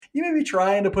You may be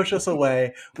trying to push us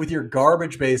away with your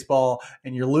garbage baseball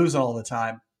and you're losing all the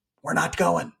time. We're not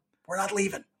going. We're not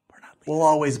leaving. We'll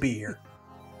always be here.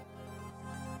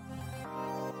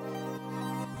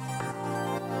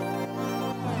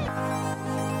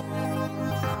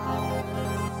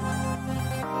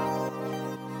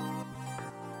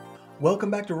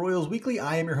 Welcome back to Royals Weekly.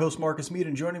 I am your host, Marcus Mead,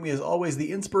 and joining me as always,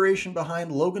 the inspiration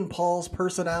behind Logan Paul's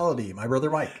personality, my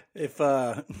brother Mike. If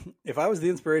I was the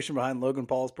inspiration behind Logan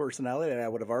Paul's personality, I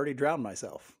would have already drowned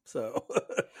myself. So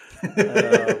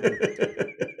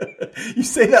you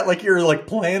say that like you're like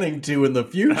planning to in the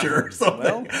future or something.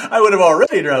 Well, I would have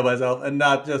already drowned myself, and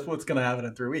not just what's going to happen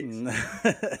in 3 weeks.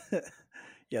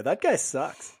 Yeah, that guy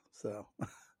sucks. So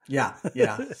yeah.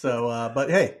 So, but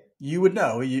hey. You would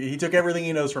know. He took everything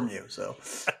he knows from you. So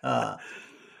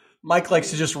Mike likes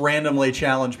to just randomly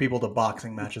challenge people to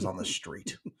boxing matches on the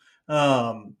street.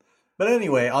 But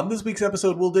anyway, on this week's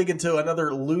episode, we'll dig into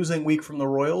another losing week from the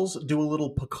Royals, do a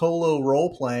little Piccolo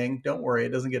role-playing. Don't worry, it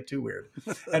doesn't get too weird.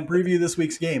 And preview this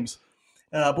week's games.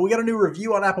 But we got a new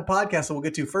review on Apple Podcasts that we'll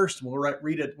get to first. We'll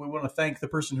read it. We want to thank the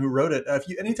person who wrote it.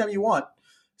 Anytime you want,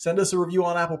 send us a review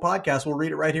on Apple Podcasts. We'll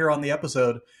read it right here on the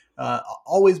episode.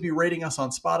 Always be rating us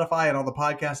on Spotify and on the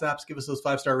podcast apps. Give us those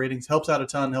 5-star ratings. Helps out a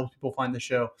ton. Helps people find the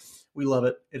show. We love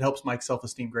it. It helps Mike's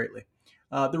self-esteem greatly.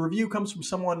 The review comes from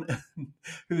someone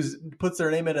who puts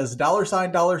their name in as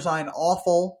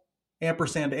 $awful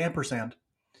 &&.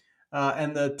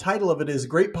 And the title of it is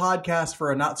Great Podcast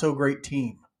for a Not So Great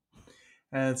Team.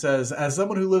 And it says, as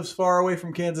someone who lives far away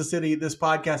from Kansas City, this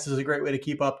podcast is a great way to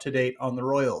keep up to date on the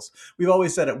Royals. We've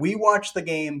always said it. We watch the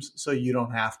games so you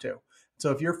don't have to. So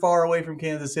if you're far away from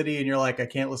Kansas City and you're like, I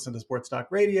can't listen to sports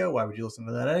talk radio, why would you listen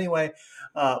to that anyway?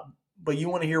 But you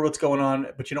want to hear what's going on,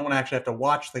 but you don't want to actually have to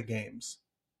watch the games.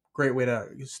 Great way to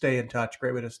stay in touch.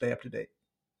 Great way to stay up to date.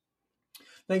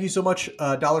 Thank you so much,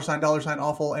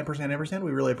 $awful &&.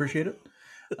 We really appreciate it.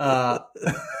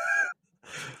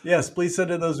 Yes, please send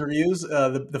in those reviews.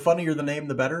 The funnier the name,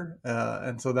 the better.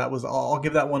 And so that was, I'll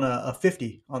give that one a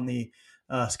 50 on the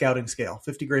scouting scale.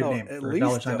 50 grade name. At for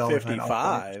least $, a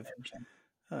 55.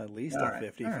 At least a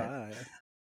 55.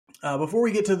 Right. Before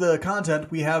we get to the content,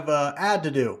 we have an ad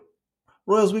to do.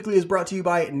 Royals Weekly is brought to you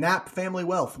by Knapp Family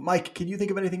Wealth. Mike, can you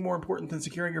think of anything more important than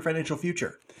securing your financial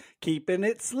future? Keeping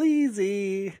it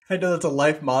sleazy. I know that's a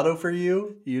life motto for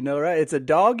you. You know, right? It's a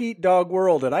dog-eat-dog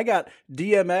world, and I got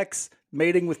DMX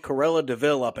mating with Corella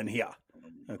DeVille up in here.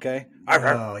 Okay?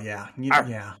 Oh, yeah.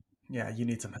 Yeah, you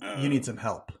need some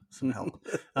help. So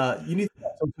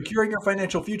securing your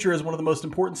financial future is one of the most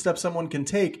important steps someone can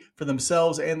take for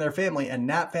themselves and their family, and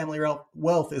Knapp Family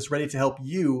Wealth is ready to help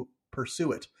you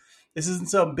pursue it. This isn't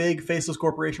some big faceless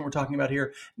corporation we're talking about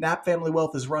here. Knapp Family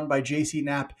Wealth is run by J.C.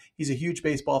 Knapp. He's a huge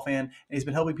baseball fan, and he's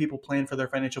been helping people plan for their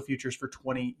financial futures for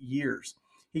 20 years.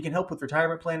 He can help with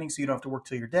retirement planning so you don't have to work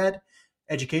till you're dead,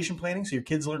 education planning so your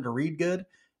kids learn to read good,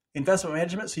 investment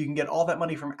management so you can get all that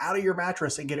money from out of your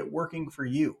mattress and get it working for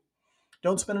you.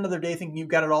 Don't spend another day thinking you've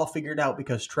got it all figured out,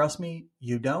 because trust me,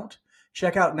 you don't.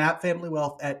 Check out Knapp Family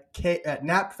Wealth at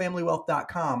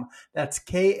knappfamilywealth.com. That's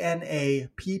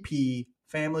KNAPP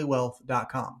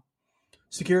familywealth.com.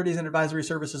 Securities and advisory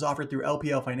services offered through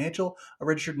LPL Financial, a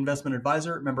registered investment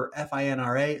advisor, member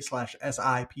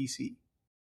FINRA/SIPC.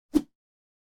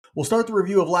 We'll start the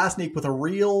review of last week with a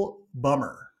real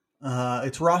bummer.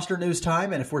 It's roster news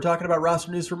time, and if we're talking about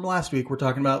roster news from last week, we're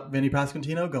talking about Vinny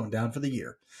Pasquantino going down for the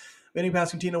year. Vinny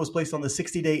Pasquantino was placed on the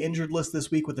 60-day injured list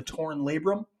this week with a torn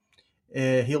labrum.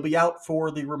 He'll be out for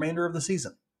the remainder of the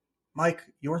season. Mike,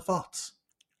 your thoughts?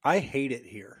 I hate it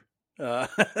here.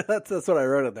 That's what I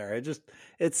wrote in there.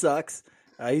 It sucks.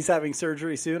 He's having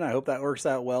surgery soon. I hope that works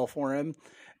out well for him.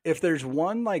 If there's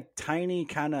one like tiny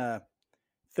kind of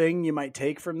thing you might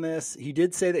take from this, he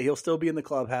did say that he'll still be in the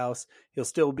clubhouse. He'll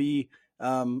still be,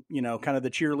 kind of the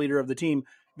cheerleader of the team.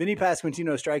 Vinny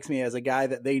Pasquantino strikes me as a guy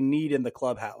that they need in the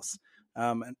clubhouse.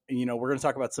 We're going to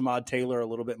talk about Samad Taylor a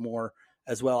little bit more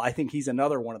as well. I think he's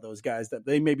another one of those guys that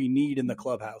they maybe need in the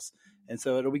clubhouse. And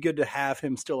so it'll be good to have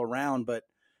him still around, but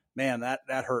man, that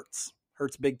hurts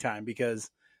big time, because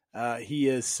he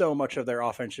is so much of their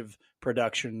offensive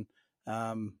production.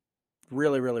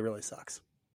 Really, really, really sucks.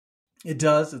 It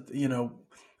does.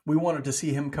 We wanted to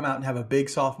see him come out and have a big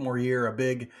sophomore year, a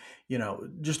big,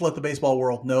 just let the baseball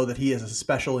world know that he is a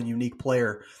special and unique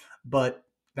player, but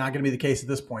not going to be the case at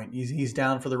this point. He's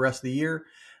down for the rest of the year.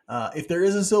 If there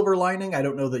is a silver lining, I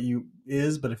don't know that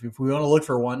but if we want to look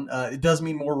for one, it does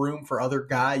mean more room for other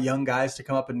young guys to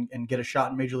come up and get a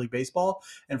shot in Major League Baseball,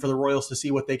 and for the Royals to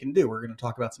see what they can do. We're going to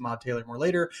talk about Samad Taylor more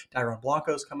later. Tyrone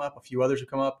Blanco's come up. A few others have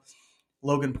come up.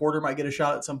 Logan Porter might get a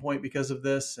shot at some point because of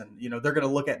this. And, they're going to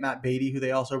look at Matt Beatty, who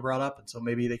they also brought up. And so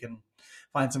maybe they can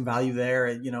find some value there.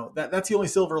 And, that's the only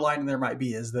silver lining there might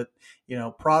be is that,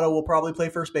 Prado will probably play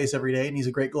first base every day, and he's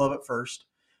a great glove at first.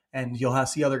 And you'll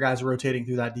see other guys rotating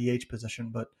through that DH position.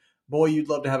 But boy, you'd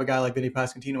love to have a guy like Vinny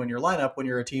Pasquantino in your lineup when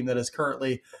you're a team that is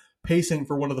currently pacing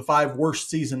for one of the 5 worst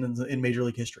seasons in Major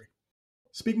League history.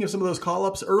 Speaking of some of those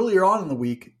call-ups, earlier on in the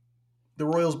week, the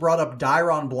Royals brought up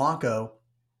Dairon Blanco.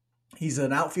 He's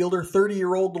an outfielder,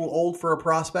 30-year-old, a little old for a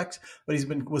prospect, but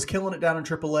was killing it down in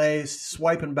AAA,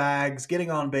 swiping bags,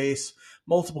 getting on base,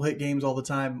 multiple hit games all the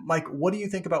time. Mike, what do you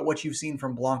think about what you've seen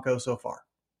from Blanco so far?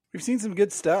 We've seen some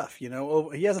good stuff. He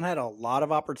hasn't had a lot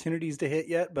of opportunities to hit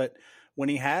yet, but when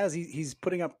he has, he's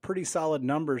putting up pretty solid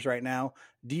numbers right now.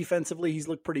 Defensively, he's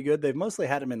looked pretty good. They've mostly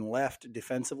had him in left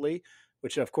defensively,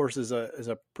 which of course is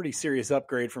a pretty serious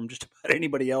upgrade from just about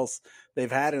anybody else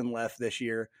they've had in left this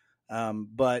year.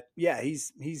 But yeah,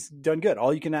 he's done good.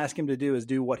 All you can ask him to do is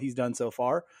do what he's done so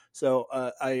far. So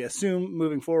I assume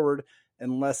moving forward,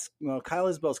 unless Kyle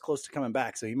Isbell's close to coming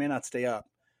back, so he may not stay up.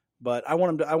 But I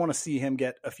want to see him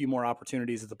get a few more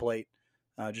opportunities at the plate,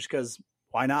 just because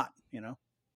why not?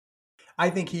 I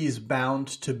think he's bound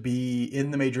to be in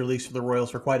the major leagues for the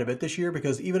Royals for quite a bit this year,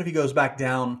 because even if he goes back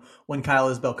down when Kyle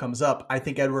Isbell comes up, I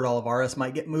think Edward Olivares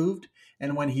might get moved.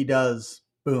 And when he does,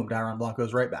 boom, Dairon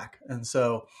Blanco's right back. And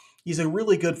so he's a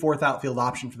really good 4th outfield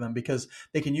option for them because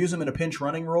they can use him in a pinch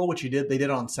running role, which they did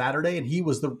on Saturday. And he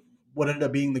was what ended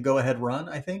up being the go-ahead run,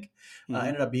 I think.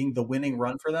 Ended up being the winning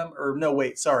run for them. Or no,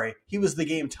 wait, sorry. He was the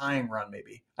game-tying run,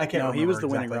 maybe. I can't remember. He was the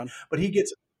exactly. winning run. But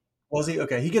was he?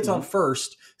 Okay. He gets on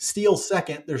first, steals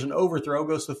second. There's an overthrow,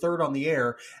 goes to third on the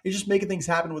air. He's just making things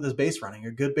happen with his base running.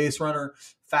 A good base runner,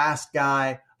 fast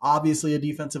guy, obviously a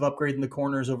defensive upgrade in the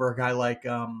corners over a guy like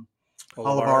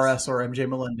Olivares or MJ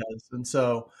Melendez. And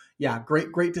so, yeah,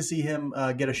 great to see him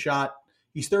get a shot.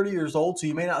 He's 30 years old, so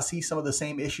you may not see some of the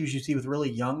same issues you see with really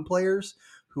young players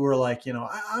who are like,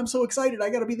 I'm so excited. I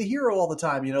got to be the hero all the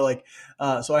time,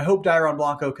 so I hope Dairon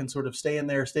Blanco can sort of stay in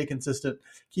there, stay consistent,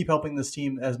 keep helping this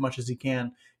team as much as he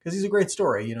can, because he's a great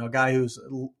story, a guy who's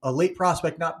a late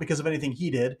prospect, not because of anything he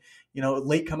did,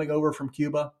 late coming over from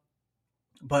Cuba,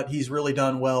 but he's really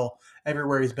done well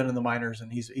everywhere he's been in the minors,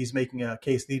 and he's making a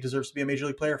case that he deserves to be a major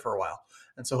league player for a while.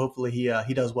 And so hopefully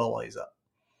he does well while he's up.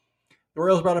 The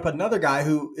Royals brought up another guy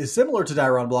who is similar to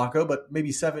Dairon Blanco, but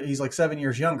maybe he's like 7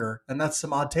 years younger, and that's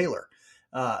Samad Taylor.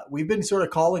 We've been sort of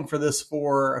calling for this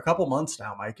for a couple months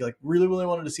now, Mike. Like really, really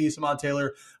wanted to see Samad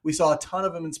Taylor. We saw a ton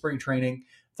of him in spring training.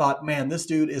 Thought, man, this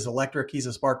dude is electric. He's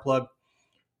a spark plug.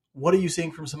 What are you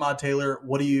seeing from Samad Taylor?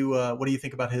 What do you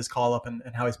think about his call up and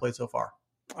how he's played so far?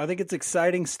 I think it's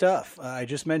exciting stuff. I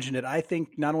just mentioned it. I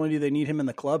think not only do they need him in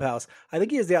the clubhouse, I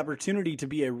think he has the opportunity to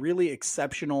be a really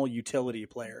exceptional utility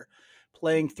player,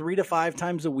 playing 3 to 5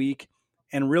 times a week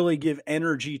and really give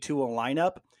energy to a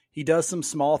lineup. He does some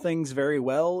small things very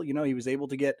well. He was able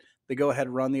to get the go-ahead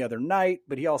run the other night,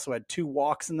 but he also had 2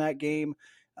 walks in that game.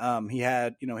 He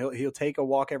had, he'll take a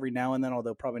walk every now and then,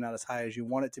 although probably not as high as you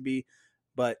want it to be.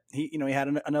 But he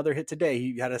had another hit today.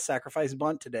 He had a sacrifice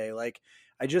bunt today. Like,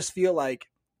 I just feel like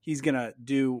he's going to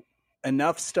do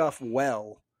enough stuff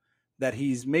well that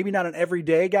he's maybe not an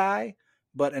everyday guy,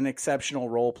 but an exceptional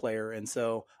role player. And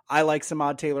so I like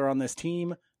Samad Taylor on this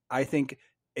team. I think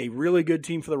a really good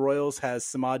team for the Royals has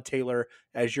Samad Taylor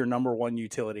as your number 1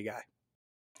 utility guy.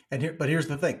 But here's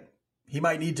the thing. He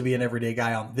might need to be an everyday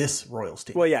guy on this Royals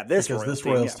team. Well, yeah, this Royals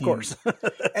team, of course.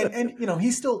 and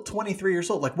he's still 23 years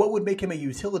old. Like, what would make him a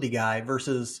utility guy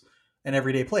versus an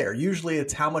everyday player? Usually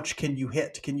it's how much can you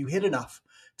hit? Can you hit enough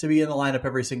to be in the lineup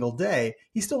every single day?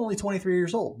 He's still only 23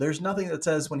 years old. There's nothing that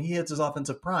says when he hits his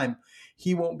offensive prime,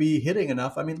 he won't be hitting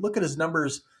enough. I mean, look at his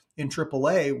numbers in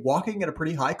AAA, walking at a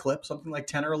pretty high clip, something like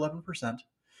 10 or 11%,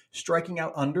 striking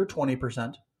out under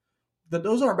 20%.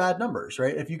 Those aren't bad numbers,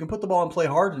 right? If you can put the ball and play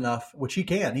hard enough, which he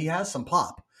can, he has some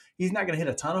pop. He's not going to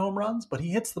hit a ton of home runs, but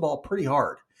he hits the ball pretty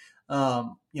hard.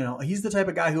 He's the type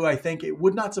of guy who I think it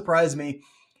would not surprise me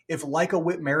if, like a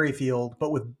Whit Merrifield,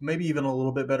 but with maybe even a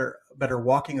little bit better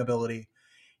walking ability,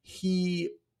 he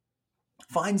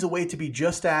finds a way to be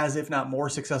just as, if not more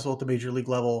successful at the major league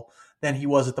level than he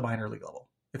was at the minor league level,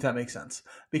 if that makes sense.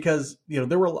 Because,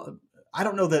 I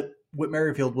don't know that Whit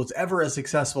Merrifield was ever as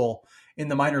successful in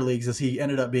the minor leagues as he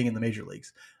ended up being in the major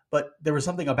leagues. But there was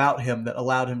something about him that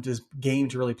allowed him to game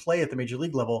to really play at the major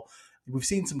league level. We've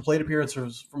seen some plate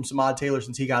appearances from Samad Taylor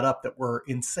since he got up that were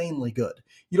insanely good.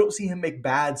 You don't see him make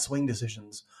bad swing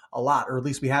decisions a lot, or at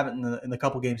least we haven't in the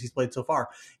couple games he's played so far.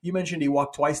 You mentioned he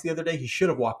walked twice the other day. He should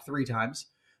have walked 3 times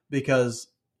because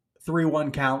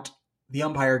 3-1 count, the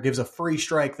umpire gives a free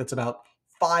strike that's about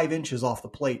 5 inches off the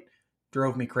plate.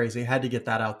 Drove me crazy. Had to get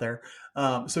that out there.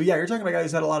 So yeah, you're talking about a guy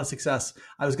who's had a lot of success.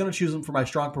 I was going to choose him for my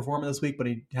strong performer this week, but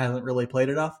he hasn't really played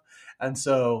enough. And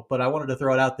so, but I wanted to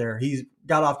throw it out there. He's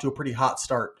got off to a pretty hot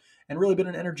start and really been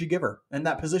an energy giver. And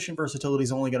that position versatility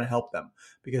is only going to help them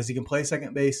because he can play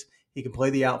second base. He can play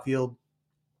the outfield.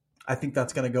 I think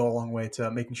that's going to go a long way to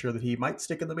making sure that he might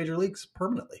stick in the major leagues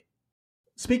permanently.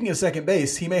 Speaking of second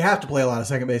base, he may have to play a lot of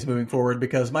second base moving forward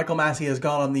because Michael Massey has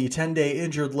gone on the 10-day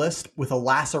injured list with a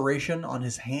laceration on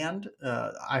his hand.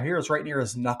 I hear it's right near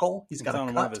his knuckle. He's got a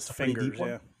cut, one of his fingers,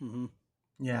 yeah. Mm-hmm.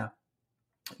 Yeah,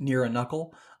 near a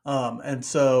knuckle. And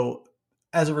so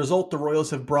as a result, the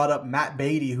Royals have brought up Matt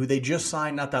Beatty, who they just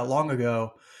signed not that long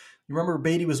ago. You remember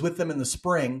Beatty was with them in the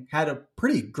spring, had a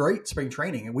pretty great spring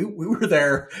training, and we were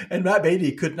there, and Matt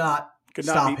Beatty could not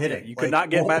stop hitting. You could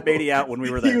not get Matt Beatty out when we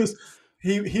were there.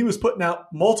 He was putting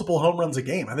out multiple home runs a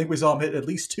game. I think we saw him hit at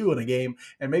least 2 in a game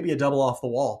and maybe a double off the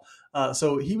wall.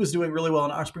 So he was doing really well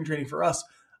in our spring training for us.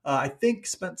 I think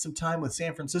spent some time with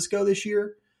San Francisco this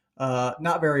year.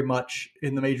 Not very much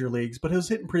in the major leagues, but he was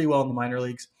hitting pretty well in the minor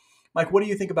leagues. Mike, what do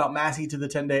you think about Massey to the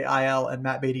 10-day IL and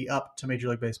Matt Beatty up to Major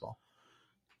League Baseball?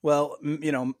 Well,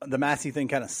 the Massey thing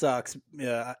kind of sucks.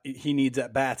 He needs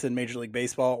at-bats in Major League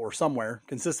Baseball or somewhere,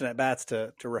 consistent at-bats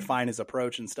to refine his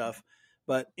approach and stuff.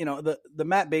 But, the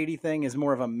Matt Beatty thing is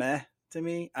more of a meh to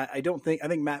me. I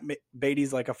think Matt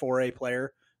Beatty's like a 4A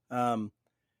player.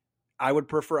 I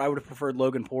would have preferred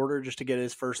Logan Porter just to get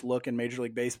his first look in Major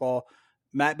League Baseball.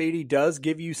 Matt Beatty does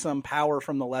give you some power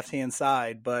from the left-hand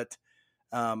side, but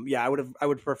I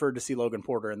would prefer to see Logan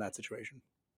Porter in that situation.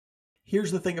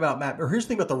 Here's the thing about here's the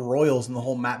thing about the Royals and the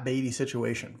whole Matt Beatty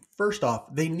situation. First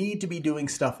off, they need to be doing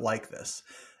stuff like this.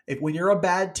 When you're a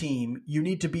bad team, you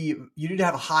need to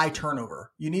have a high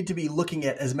turnover. You need to be looking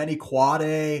at as many quad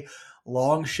A,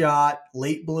 long shot,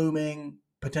 late blooming,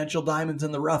 potential diamonds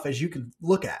in the rough as you can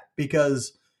look at,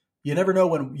 because you never know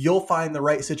when you'll find the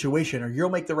right situation or you'll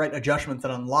make the right adjustment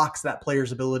that unlocks that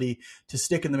player's ability to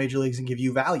stick in the major leagues and give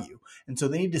you value. And so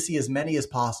they need to see as many as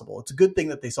possible. It's a good thing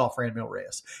that they saw Franmil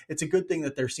Reyes. It's a good thing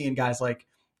that they're seeing guys like,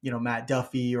 Matt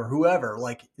Duffy or whoever.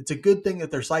 Like, it's a good thing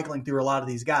that they're cycling through a lot of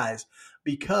these guys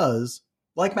because,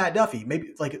 like Matt Duffy,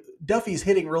 maybe like Duffy's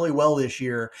hitting really well this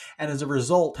year, and as a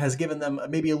result has given them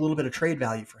maybe a little bit of trade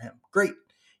value for him. Great.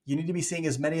 You need to be seeing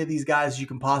as many of these guys as you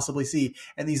can possibly see.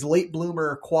 And these late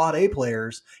bloomer quad A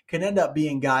players can end up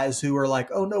being guys who are like,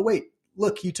 oh, no, wait,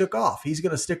 look, he took off. He's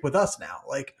going to stick with us now.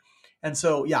 And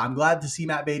so, yeah, I'm glad to see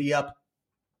Matt Beatty up.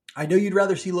 I know you'd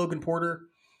rather see Logan Porter.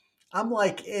 I'm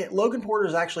like, Logan Porter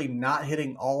is actually not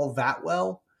hitting all that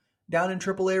well down in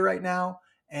AAA right now.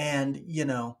 And,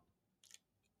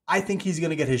 I think he's going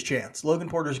to get his chance. Logan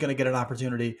Porter is going to get an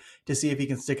opportunity to see if he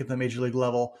can stick at the major league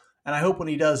level. And I hope when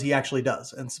he does, he actually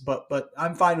does. But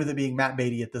I'm fine with it being Matt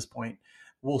Beatty at this point.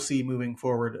 We'll see moving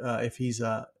forward if he's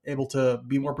able to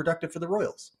be more productive for the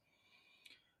Royals.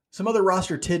 Some other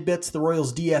roster tidbits: the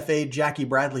Royals DFA'd Jackie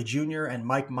Bradley Jr. and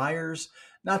Mike Myers.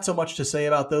 Not so much to say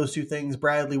about those two things.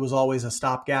 Bradley was always a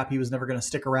stopgap. He was never going to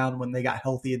stick around when they got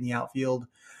healthy in the outfield.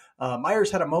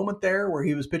 Myers had a moment there where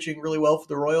he was pitching really well for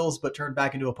the Royals, but turned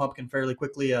back into a pumpkin fairly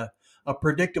quickly. A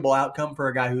predictable outcome for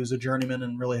a guy who's a journeyman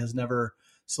and really has never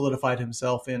solidified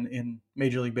himself in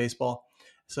Major League Baseball.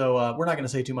 So we're not going to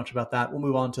say too much about that. We'll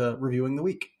move on to reviewing the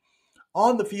week.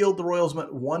 On the field, the Royals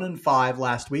went 1-5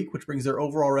 last week, which brings their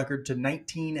overall record to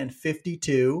 19-52.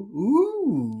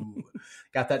 Ooh,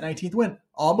 got that 19th win,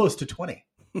 almost to 20.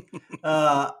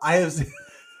 I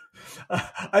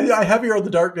have here on the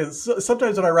darkness.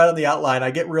 Sometimes when I write on the outline,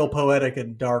 I get real poetic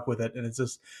and dark with it, and it's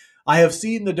just, I have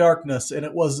seen the darkness, and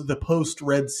it was the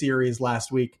post-Red series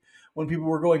last week when people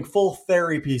were going full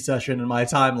therapy session in my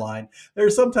timeline.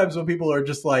 There's sometimes when people are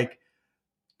just like,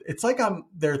 it's like I'm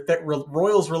their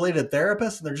Royals related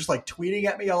therapist, and they're just like tweeting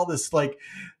at me all this like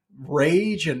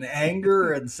rage and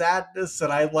anger and sadness.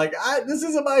 And I'm like, this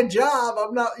isn't my job.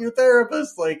 I'm not your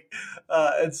therapist. But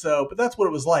that's what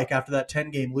it was like after that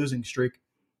 10-game losing streak.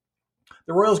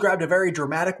 The Royals grabbed a very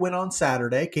dramatic win on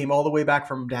Saturday, came all the way back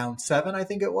from down 7, I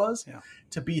think it was,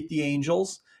 to beat the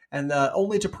Angels. And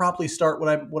only to promptly start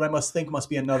what I must think must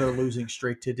be another losing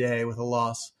streak today with a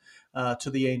loss to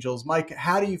the Angels. Mike,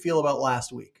 how do you feel about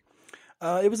last week?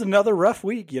 It was another rough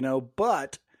week,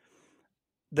 but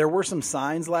there were some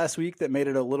signs last week that made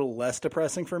it a little less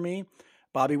depressing for me.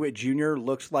 Bobby Witt Jr.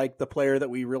 looks like the player that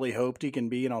we really hoped he can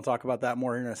be, and I'll talk about that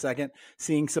more in a second.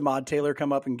 Seeing Samad Taylor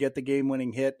come up and get the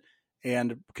game-winning hit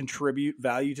and contribute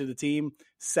value to the team.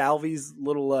 Salvi's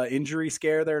little injury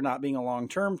scare there not being a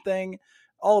long-term thing.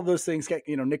 All of those things,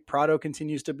 Nick Prado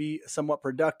continues to be somewhat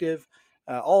productive.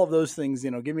 All of those things,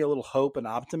 give me a little hope and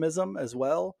optimism as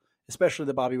well, especially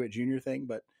the Bobby Witt Jr. thing.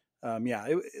 But yeah,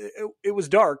 it was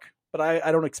dark, but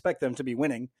I don't expect them to be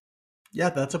winning. Yeah,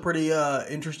 that's a pretty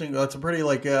interesting. That's a pretty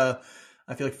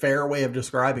I feel like fair way of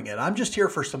describing it. I'm just here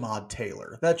for Samad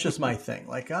Taylor. That's just my thing.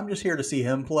 Like I'm just here to see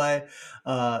him play.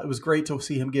 It was great to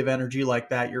see him give energy like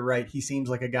that. You're right. He seems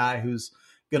like a guy who's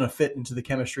going to fit into the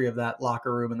chemistry of that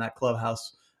locker room and that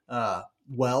clubhouse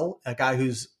well. A guy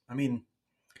who's, I mean,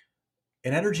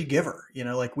 an energy giver. You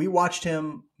know, like we watched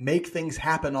him make things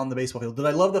happen on the baseball field. Did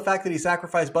I love the fact that he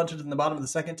sacrificed bunted in the bottom of the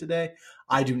second today?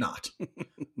 I do not.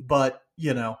 But,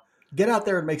 you know, get out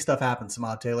there and make stuff happen,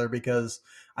 Samad Taylor, because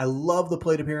I love the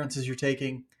plate appearances you're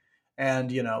taking.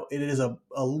 And, you know, it is a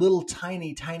little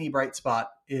tiny, tiny bright spot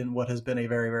in what has been a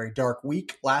very, very dark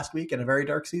week last week and a very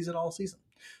dark season all season.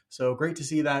 So great to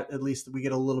see that at least we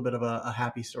get a little bit of a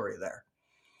happy story there.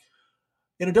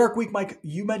 In a dark week, Mike,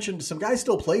 you mentioned some guys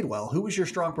still played well. Who was your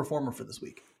strong performer for this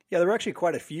week? Yeah, there were actually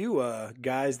quite a few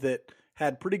guys that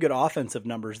had pretty good offensive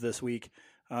numbers this week.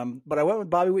 But I went with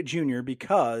Bobby Witt Jr.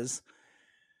 because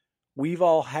we've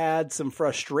all had some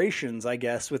frustrations, I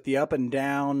guess, with the up and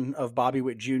down of Bobby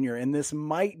Witt Jr. And this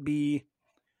might be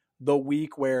the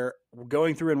week where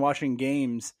going through and watching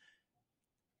games,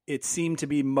 it seemed to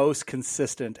be most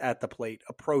consistent at the plate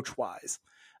approach-wise.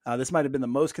 This might have been the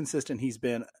most consistent he's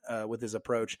been with his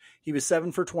approach. He was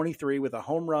 7 for 23 with a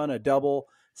home run, a double,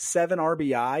 7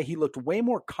 RBI. He looked way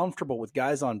more comfortable with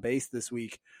guys on base this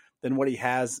week than what he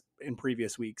has in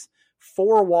previous weeks.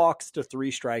 4 walks to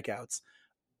 3 strikeouts.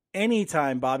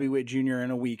 Anytime Bobby Witt Jr.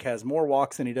 in a week has more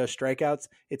walks than he does strikeouts,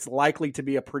 it's likely to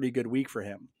be a pretty good week for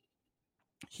him.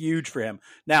 Huge for him.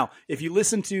 Now, if you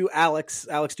listen to Alex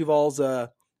Duvall's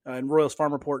in Royals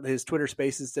Farm Report, his Twitter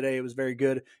Spaces today, it was very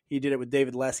good. He did it with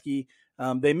David Lesky.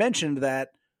 They mentioned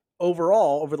that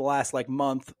overall, over the last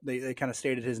month, they kind of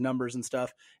stated his numbers and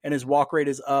stuff, and his walk rate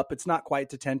is up. It's not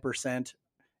quite to 10%.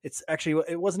 It's actually,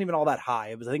 it wasn't even all that high.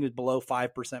 I think it was below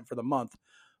 5% for the month.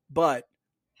 But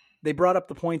they brought up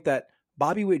the point that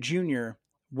Bobby Witt Jr.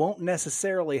 won't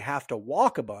necessarily have to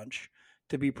walk a bunch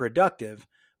to be productive,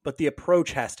 but the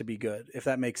approach has to be good, if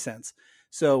that makes sense.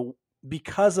 So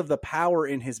because of the power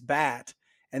in his bat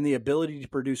and the ability to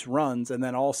produce runs and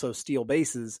then also steal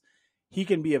bases, he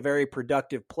can be a very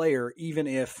productive player even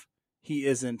if he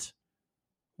isn't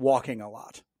walking a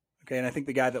lot. Okay, and I think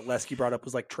the guy that Lesky brought up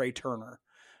was like Trey Turner.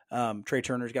 Trey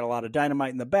Turner's got a lot of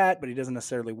dynamite in the bat, but he doesn't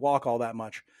necessarily walk all that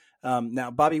much. Now,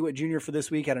 Bobby Witt Jr. for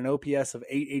this week had an OPS of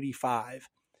 885.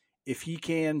 If he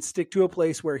can stick to a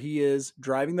place where he is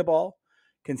driving the ball,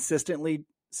 consistently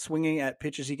swinging at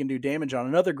pitches he can do damage on.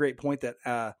 Another great point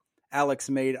that Alex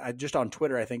made just on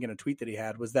Twitter, I think in a tweet that he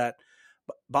had, was that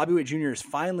Bobby Witt Jr. is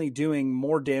finally doing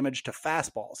more damage to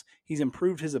fastballs. He's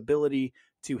improved his ability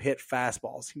to hit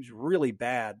fastballs. He was really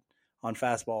bad on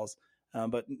fastballs.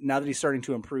 But now that he's starting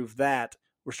to improve that,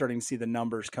 we're starting to see the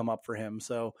numbers come up for him.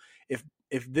 So if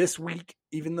this week,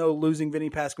 even though losing Vinny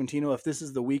Pasquantino, if this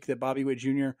is the week that Bobby Witt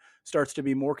Jr. starts to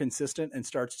be more consistent and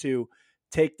starts to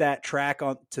take that track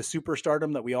on to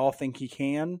superstardom that we all think he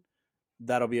can,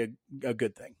 that'll be a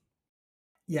good thing.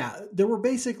 Yeah, there were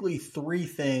basically 3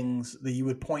 things that you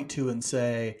would point to and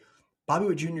say, Bobby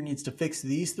Witt Jr. needs to fix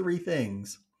these 3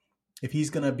 things if he's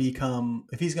going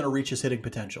to reach his hitting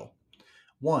potential.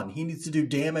 1, he needs to do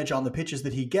damage on the pitches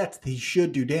that he gets that he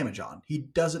should do damage on. He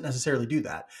doesn't necessarily do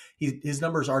that. His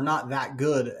numbers are not that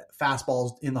good.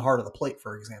 Fastballs in the heart of the plate,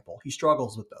 for example. He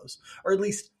struggles with those. Or at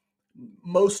least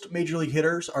most major league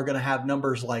hitters are going to have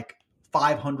numbers like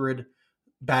 500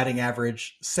 batting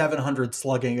average, 700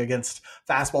 slugging against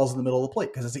fastballs in the middle of the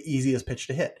plate because it's the easiest pitch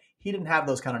to hit. He didn't have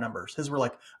those kind of numbers. His were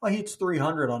like, he hits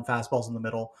 300 on fastballs in the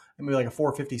middle and maybe like a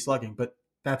 450 slugging, but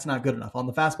that's not good enough. On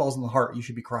the fastballs in the heart, you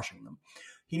should be crushing them.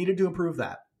 He needed to improve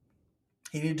that.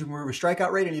 He needed to improve his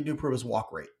strikeout rate and he needed to improve his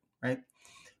walk rate, right?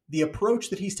 The approach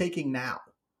that he's taking now,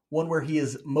 one where he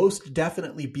is most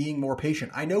definitely being more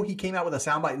patient. I know he came out with a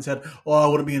soundbite and said, I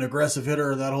want to be an aggressive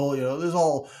hitter. That whole, this is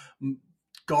all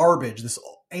garbage, this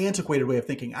antiquated way of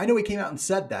thinking. I know he came out and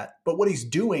said that, but what he's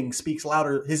doing speaks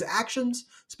louder. His actions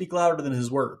speak louder than his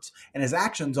words. And his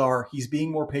actions are he's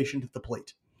being more patient at the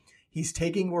plate. He's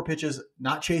taking more pitches,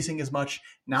 not chasing as much,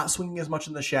 not swinging as much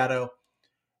in the shadow.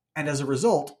 And as a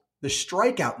result, the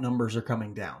strikeout numbers are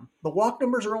coming down. The walk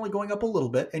numbers are only going up a little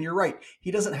bit. And you're right.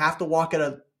 He doesn't have to walk at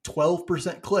a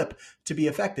 12% clip to be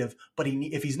effective. But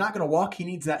if he's not going to walk, he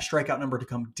needs that strikeout number to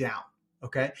come down.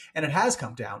 Okay. And it has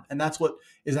come down. And that's what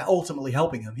is ultimately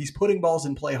helping him. He's putting balls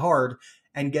in play hard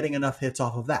and getting enough hits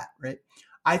off of that. Right.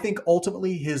 I think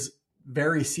ultimately his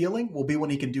very ceiling will be when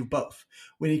he can do both.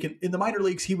 When he can, in the minor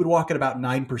leagues, he would walk at about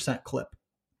 9% clip.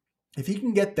 If he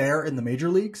can get there in the major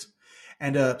leagues,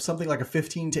 and something like a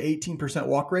 15 to 18%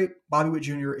 walk rate, Bobby Witt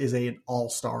Jr. is an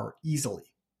all-star easily.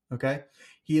 Okay?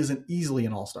 He is easily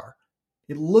an all-star.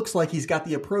 It looks like he's got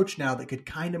the approach now that could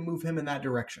kind of move him in that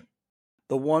direction.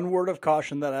 The one word of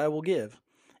caution that I will give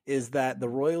is that the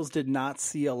Royals did not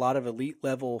see a lot of elite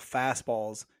level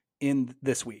fastballs in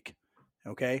this week.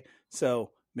 Okay?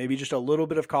 So maybe just a little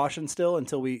bit of caution still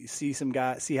until we see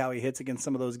see how he hits against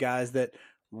some of those guys that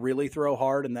really throw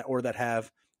hard and that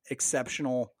have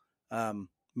exceptional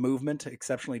movement,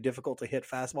 exceptionally difficult to hit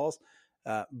fastballs.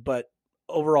 But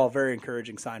overall, very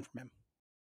encouraging sign from him.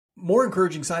 More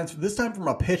encouraging signs this time from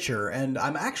a pitcher, and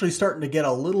I'm actually starting to get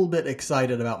a little bit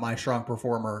excited about my strong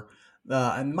performer.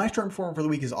 And my strong performer for the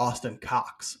week is Austin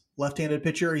Cox, left-handed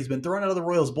pitcher. He's been thrown out of the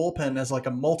Royals bullpen as like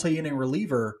a multi-inning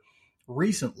reliever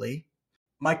recently.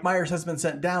 Mike Myers has been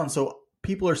sent down, so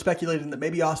people are speculating that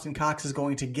maybe Austin Cox is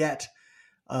going to get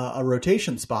a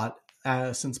rotation spot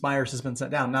since Myers has been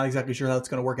sent down. Not exactly sure how that's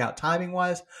going to work out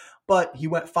timing-wise, but he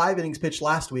went 5 innings pitched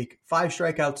last week, 5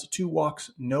 strikeouts, 2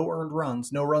 walks, no earned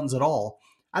runs, no runs at all.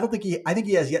 I think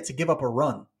he has yet to give up a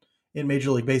run in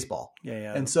Major League Baseball.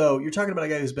 Yeah. And so you're talking about a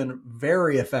guy who's been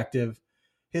very effective.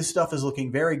 His stuff is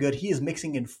looking very good. He is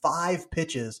mixing in 5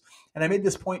 pitches. And I made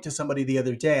this point to somebody the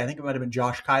other day. I think it might have been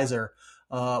Josh Kaiser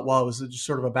while it was just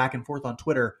sort of a back and forth on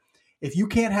Twitter. If you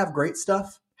can't have great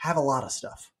stuff, have a lot of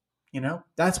stuff. You know,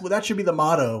 that should be the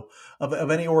motto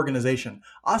of any organization.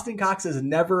 Austin Cox is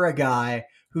never a guy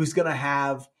who's going to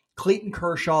have Clayton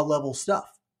Kershaw level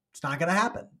stuff. It's not going to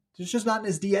happen. It's just not in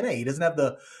his DNA. He doesn't have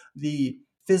the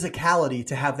physicality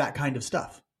to have that kind of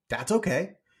stuff. That's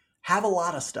okay. Have a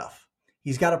lot of stuff.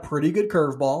 He's got a pretty good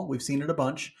curveball. We've seen it a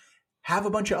bunch. Have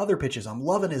a bunch of other pitches. I'm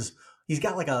loving he's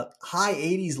got like a high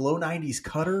 80s, low 90s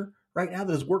cutter right now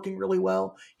that is working really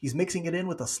well. He's mixing it in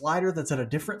with a slider that's at a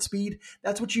different speed.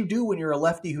 That's what you do when you're a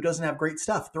lefty who doesn't have great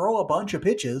stuff. Throw a bunch of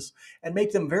pitches and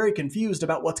make them very confused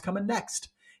about what's coming next.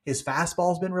 His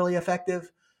fastball's been really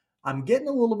effective. I'm getting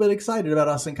a little bit excited about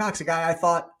Austin Cox, a guy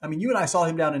you and I saw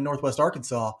him down in Northwest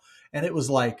Arkansas, and it was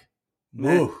like,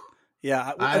 woo.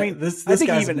 Yeah, this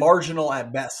guy's marginal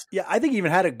at best. Yeah, I think he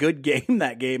even had a good game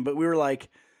that game, but we were like,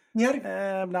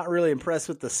 I'm not really impressed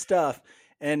with the stuff.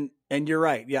 And you're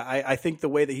right. Yeah, I think the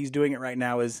way that he's doing it right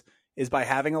now is by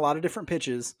having a lot of different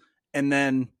pitches, and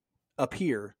then up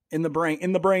here in the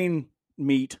brain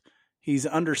meat, he's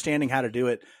understanding how to do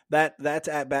it. That's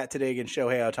at bat today against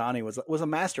Shohei Ohtani was a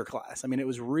masterclass. I mean, it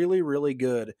was really, really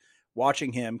good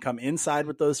watching him come inside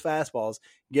with those fastballs,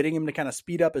 getting him to kind of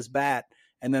speed up his bat,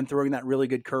 and then throwing that really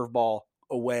good curveball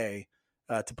away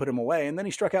to put him away. And then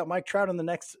he struck out Mike Trout in the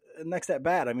next at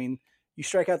bat. I mean, you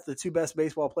strike out the 2 best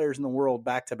baseball players in the world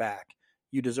back to back.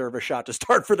 You deserve a shot to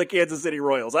start for the Kansas City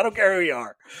Royals. I don't care who you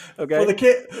are. Okay.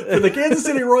 For the Kansas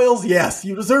City Royals, yes,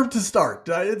 you deserve to start.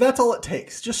 That's all it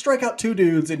takes. Just strike out 2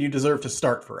 dudes and you deserve to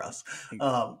start for us.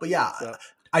 But yeah,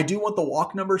 I do want the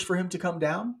walk numbers for him to come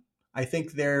down. I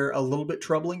think they're a little bit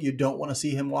troubling. You don't want to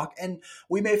see him walk. And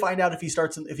we may find out if he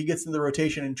gets into the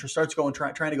rotation and starts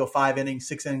trying to go 5 innings,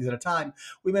 6 innings at a time,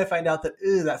 we may find out that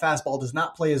that fastball does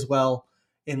not play as well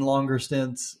in longer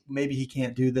stints. Maybe he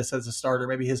can't do this as a starter.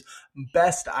 Maybe his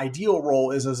best ideal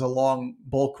role is as a long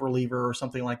bulk reliever or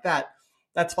something like that.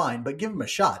 That's fine, but give him a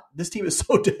shot. This team is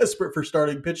so desperate for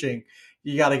starting pitching.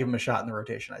 You got to give him a shot in the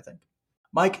rotation, I think.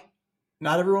 Mike,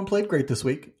 not everyone played great this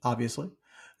week, obviously,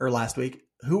 or last week.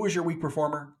 Who was your week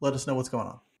performer? Let us know what's going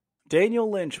on. Daniel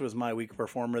Lynch was my week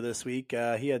performer this week.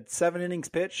 He had 7 innings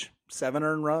pitched, 7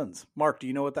 earned runs. Mark, do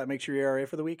you know what that makes your ERA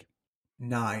for the week?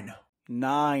 9.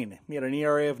 He had an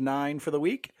ERA of 9 for the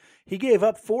week. He gave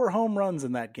up 4 home runs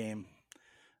in that game.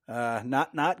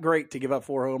 Not great to give up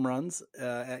 4 home runs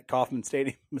at Kauffman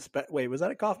Stadium. Wait, was that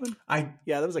at Kauffman?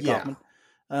 Yeah, that was at Kauffman.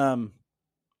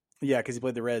 Yeah, because he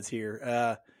played the Reds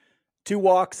here. 2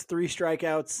 walks, 3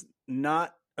 strikeouts.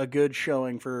 Not a good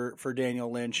showing for Daniel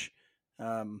Lynch,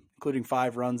 including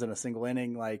 5 runs in a single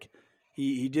inning. Like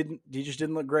he just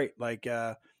didn't look great. Like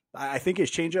I think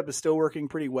his changeup is still working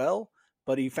pretty well,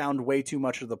 but he found way too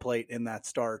much of the plate in that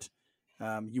start.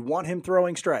 You want him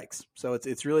throwing strikes. So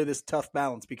it's really this tough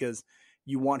balance because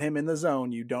you want him in the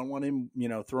zone. You don't want him,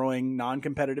 throwing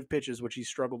non-competitive pitches, which he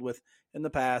struggled with in the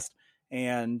past.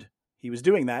 And he was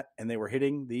doing that, and they were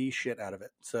hitting the shit out of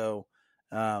it. So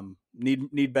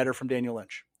need better from Daniel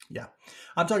Lynch. Yeah.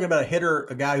 I'm talking about a hitter,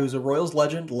 a guy who's a Royals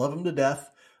legend, love him to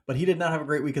death, but he did not have a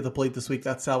great week at the plate this week.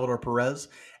 That's Salvador Perez.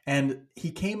 And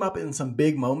he came up in some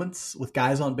big moments with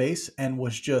guys on base and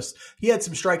he had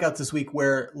some strikeouts this week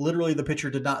where literally the pitcher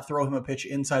did not throw him a pitch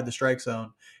inside the strike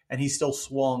zone and he still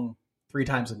swung 3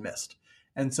 times and missed.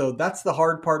 And so that's the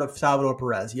hard part of Salvador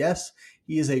Perez. Yes,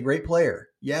 he is a great player.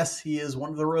 Yes, he is one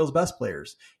of the Royals' best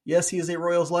players. Yes, he is a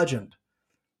Royals legend.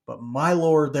 But my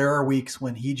Lord, there are weeks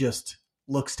when he just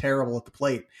looks terrible at the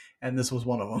plate. And this was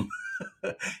one of them.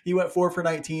 He went 4 for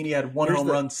 19. He had one home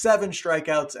run, 7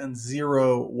 strikeouts, and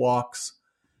 0 walks.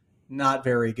 Not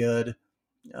very good.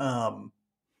 Perez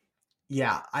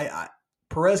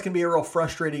can be a real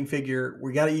frustrating figure.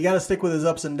 You got to stick with his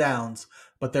ups and downs,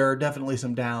 but there are definitely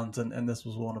some downs, and this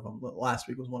was one of them. Last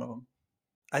week was one of them.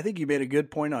 I think you made a good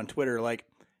point on Twitter. Like,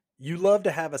 you love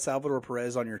to have a Salvador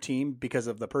Perez on your team because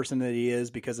of the person that he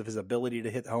is, because of his ability to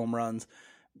hit home runs,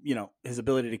 his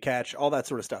ability to catch, all that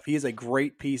sort of stuff. He is a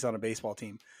great piece on a baseball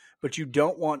team, but you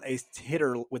don't want a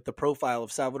hitter with the profile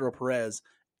of Salvador Perez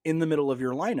in the middle of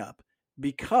your lineup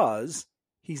because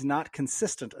he's not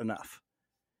consistent enough.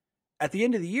 At the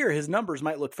end of the year, his numbers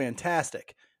might look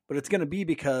fantastic, but it's going to be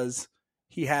because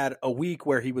he had a week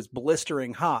where he was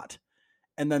blistering hot,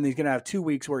 and then he's going to have 2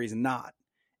 weeks where he's not.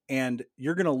 And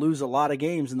you're going to lose a lot of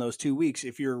games in those 2 weeks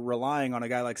if you're relying on a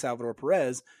guy like Salvador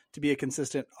Perez to be a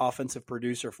consistent offensive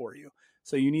producer for you.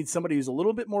 So you need somebody who's a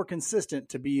little bit more consistent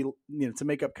to be, to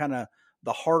make up kind of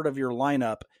the heart of your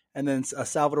lineup. And then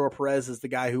Salvador Perez is the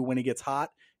guy who, when he gets hot,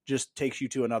 just takes you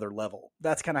to another level.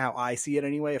 That's kind of how I see it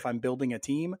anyway. If I'm building a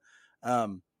team,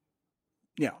 not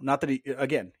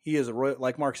that he is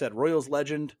like Mark said, Royals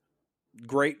legend,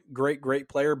 great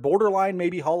player, borderline,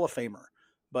 maybe Hall of Famer,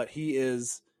 but he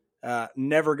is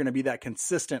never going to be that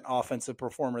consistent offensive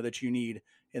performer that you need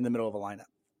in the middle of a lineup.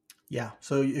 Yeah.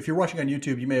 So if you're watching on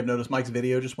YouTube, you may have noticed Mike's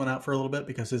video just went out for a little bit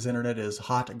because his internet is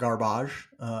hot garbage.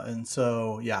 And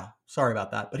so, yeah, sorry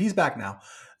about that, but he's back now.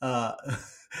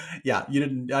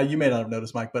 You may not have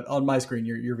noticed, Mike, but on my screen,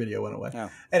 your video went away. Oh.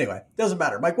 Anyway, doesn't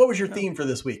matter. Mike, what was your theme for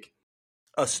this week?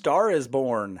 A Star is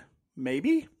Born.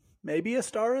 Maybe A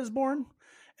Star is Born.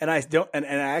 And I don't, and I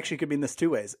actually could mean this 2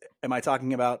 ways. Am I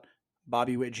talking about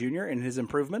Bobby Witt Jr. and his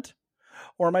improvement?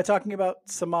 Or am I talking about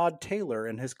Samad Taylor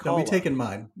and his call? Don't be taking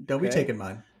mine. Don't be taking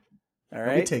mine. All right.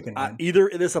 Don't be taking mine. Either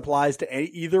this applies to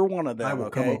either one of them. I will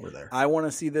come over there. I want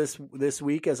to see this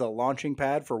week as a launching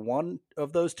pad for one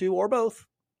of those two or both,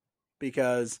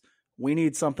 because we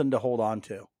need something to hold on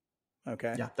to.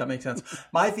 Okay. Yeah, that makes sense.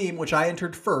 My theme, which I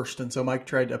entered first, and so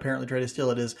Mike apparently tried to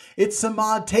steal it, is it's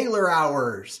Samad Taylor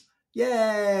hours.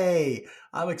 Yay!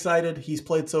 I'm excited. He's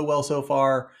played so well so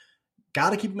far.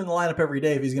 Got to keep him in the lineup every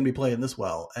day if he's going to be playing this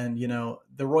well. And,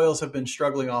 the Royals have been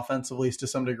struggling offensively to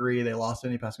some degree. They lost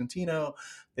Andy Pasquantino.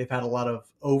 They've had a lot of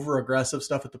over-aggressive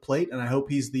stuff at the plate, and I hope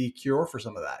he's the cure for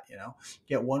some of that.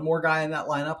 Get one more guy in that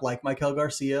lineup like Michael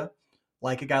Garcia,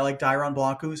 like a guy like Dairon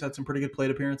Blanco, who's had some pretty good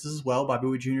plate appearances as well. Bobby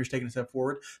Witt Jr. is taking a step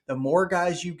forward. The more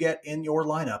guys you get in your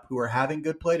lineup who are having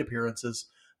good plate appearances,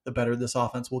 the better this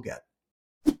offense will get.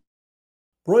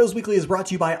 Royals Weekly is brought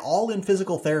to you by All In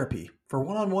Physical Therapy. For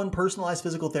one-on-one personalized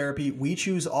physical therapy, we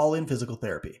choose All In Physical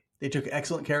Therapy. They took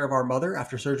excellent care of our mother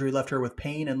after surgery left her with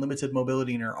pain and limited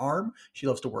mobility in her arm. She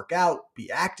loves to work out,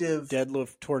 be active.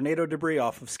 Deadlift tornado debris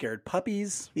off of scared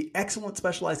puppies. The excellent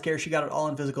specialized care she got at All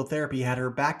In Physical Therapy had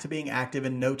her back to being active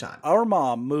in no time. Our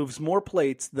mom moves more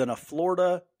plates than a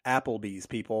Florida Applebee's,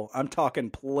 people. I'm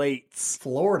talking plates.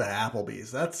 Florida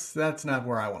Applebee's. That's not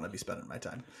where I want to be spending my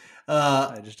time.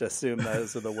 I just assume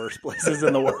those are the worst places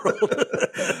in the world.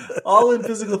 All In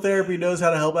Physical Therapy knows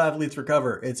how to help athletes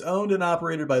recover. It's owned and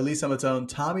operated by Lee Summit's own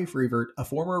Tommy Freevert, a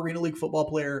former Arena League football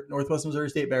player, Northwest Missouri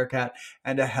State Bearcat,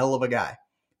 and a hell of a guy.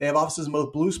 They have offices in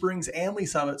both Blue Springs and Lee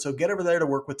Summit, so get over there to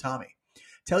work with Tommy.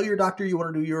 Tell your doctor you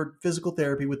want to do your physical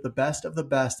therapy with the best of the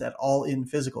best at All In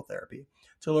Physical Therapy.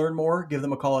 To learn more, give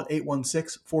them a call at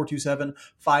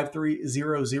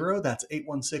 816-427-5300. That's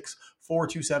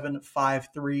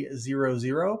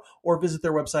 816-427-5300. Or visit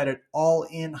their website at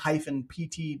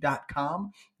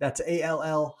allin-pt.com. That's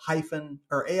allin-pt.com.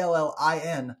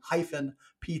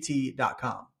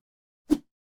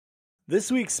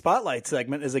 This week's Spotlight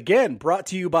segment is again brought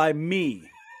to you by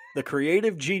me, the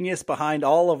creative genius behind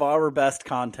all of our best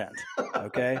content.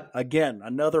 Okay? Again,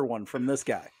 another one from this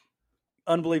guy.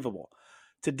 Unbelievable.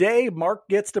 Today, Mark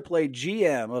gets to play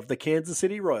GM of the Kansas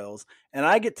City Royals, and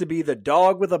I get to be the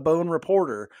dog with a bone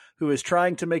reporter who is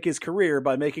trying to make his career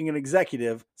by making an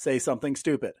executive say something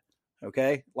stupid.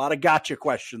 Okay? A lot of gotcha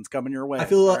questions coming your way. I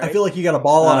feel like you got a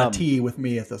ball on a tee with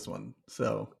me at this one.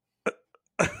 So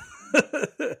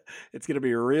it's going to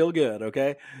be real good,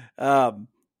 okay?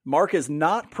 Mark is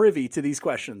not privy to these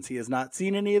questions. He has not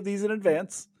seen any of these in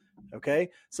advance,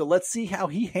 okay? So let's see how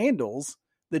he handles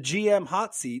the GM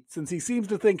hot seat, since he seems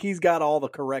to think he's got all the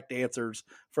correct answers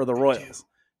for the Royals.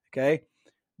 Okay.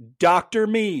 Dr.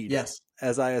 Mead. Yes.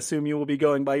 as I assume you will be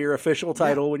going by your official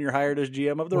title when you're hired as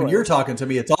GM of the When Royals. you're talking to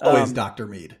me, it's always Dr.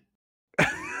 Mead.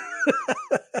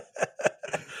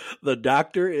 The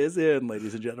doctor is in,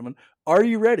 ladies and gentlemen. Are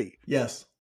you ready? Yes.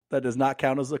 That does not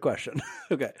count as a question.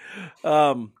 Okay.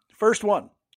 First one.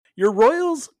 Your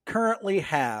Royals currently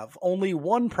have only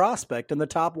one prospect in the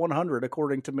top 100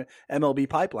 according to MLB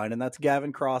Pipeline, and that's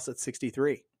Gavin Cross at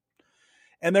 63.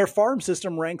 And their farm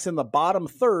system ranks in the bottom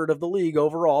third of the league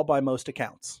overall by most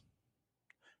accounts.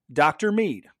 Dr.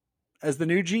 Mead, as the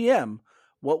new GM,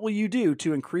 what will you do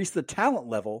to increase the talent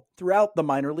level throughout the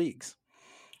minor leagues?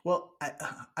 Well,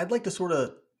 I'd like to sort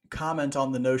of comment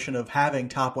on the notion of having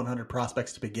top 100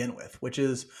 prospects to begin with, which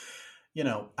is,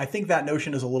 I think that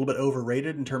notion is a little bit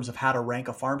overrated in terms of how to rank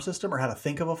a farm system or how to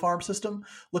think of a farm system.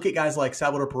 Look at guys like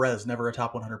Salvador Perez, never a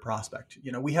top 100 prospect.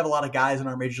 We have a lot of guys in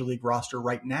our major league roster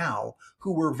right now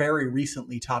who were very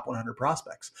recently top 100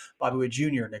 prospects. Bobby Witt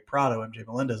Jr., Nick Prado, MJ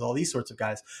Melendez, all these sorts of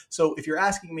guys. So if you're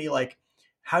asking me, like,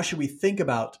 how should we think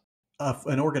about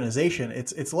an organization,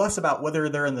 it's less about whether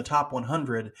they're in the top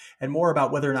 100 and more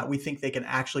about whether or not we think they can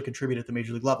actually contribute at the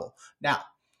major league level. Now,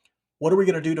 what are we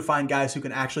going to do to find guys who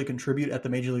can actually contribute at the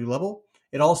major league level?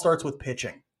 It all starts with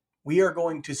pitching. We are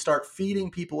going to start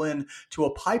feeding people in to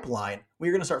a pipeline.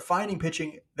 We're going to start finding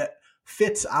pitching that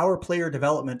fits our player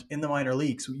development in the minor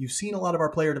leagues. So you've seen a lot of our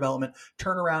player development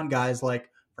turn around guys like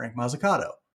Frank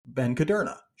Mazzucato, Ben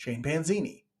Caderna, Shane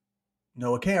Panzini,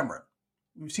 Noah Cameron.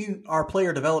 We've seen our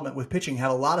player development with pitching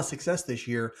have a lot of success this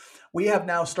year. We have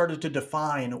now started to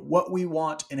define what we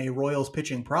want in a Royals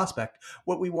pitching prospect,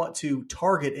 what we want to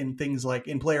target in things like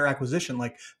in player acquisition,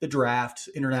 like the draft,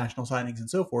 international signings, and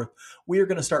so forth. We are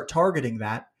going to start targeting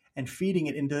that and feeding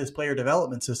it into this player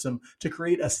development system to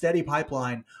create a steady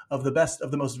pipeline of the best,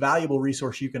 of the most valuable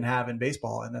resource you can have in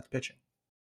baseball, and that's pitching.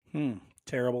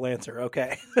 Terrible answer.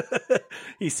 Okay.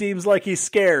 He seems like he's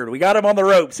scared. We got him on the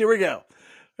ropes. Here we go.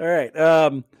 All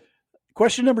right.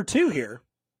 Question number 2 here.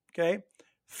 Okay.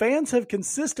 Fans have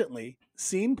consistently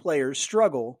seen players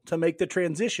struggle to make the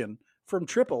transition from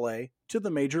AAA to the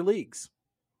major leagues.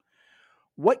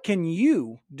 What can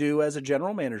you do as a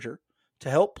general manager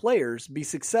to help players be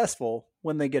successful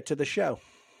when they get to the show?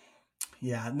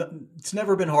 Yeah, it's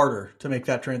never been harder to make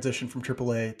that transition from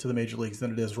AAA to the major leagues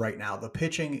than it is right now. The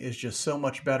pitching is just so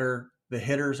much better. The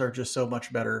hitters are just so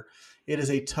much better. It is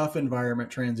a tough environment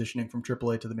transitioning from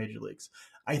AAA to the major leagues.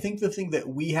 I think the thing that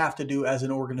we have to do as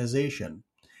an organization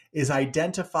is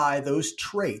identify those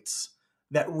traits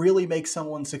that really make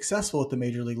someone successful at the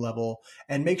major league level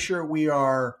and make sure we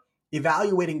are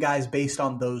evaluating guys based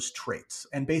on those traits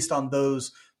and based on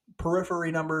those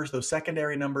periphery numbers, those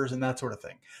secondary numbers, and that sort of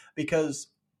thing. Because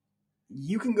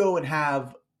you can go and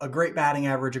have a great batting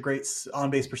average, a great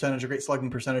on-base percentage, a great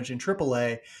slugging percentage in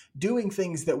AAA, doing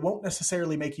things that won't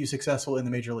necessarily make you successful in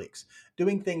the major leagues,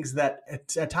 doing things that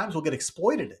at times will get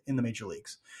exploited in the major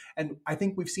leagues. And I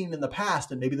think we've seen in the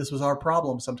past, and maybe this was our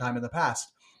problem sometime in the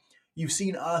past, you've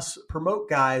seen us promote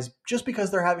guys just because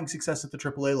they're having success at the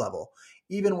AAA level,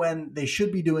 even when they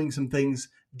should be doing some things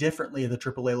differently at the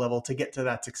AAA level to get to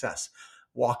that success.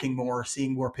 Walking more,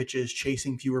 seeing more pitches,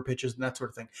 chasing fewer pitches, and that sort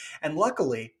of thing. And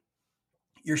luckily,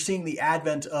 you're seeing the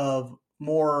advent of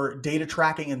more data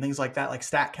tracking and things like that, like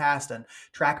StatCast and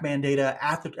TrackMan data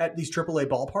at these AAA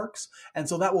ballparks. And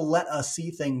so that will let us see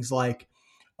things like,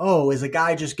 oh, is a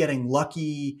guy just getting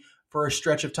lucky for a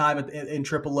stretch of time in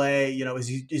AAA?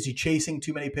 Is he chasing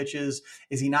too many pitches?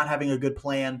 Is he not having a good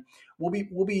plan?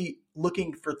 We'll be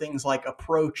looking for things like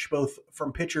approach, both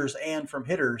from pitchers and from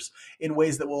hitters, in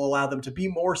ways that will allow them to be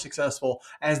more successful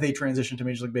as they transition to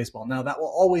Major League Baseball. Now, that will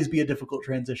always be a difficult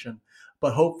transition,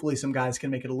 but hopefully some guys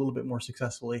can make it a little bit more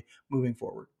successfully moving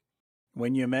forward.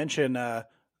 When you mention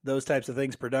those types of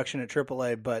things, production at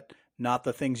AAA, but not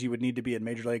the things you would need to be in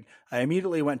Major League, I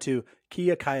immediately went to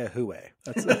Kia Kaihue.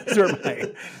 That's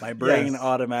where my brain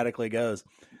automatically goes.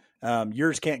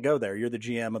 Yours can't go there. You're the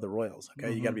GM of the Royals. Okay.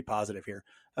 Mm-hmm. You got to be positive here.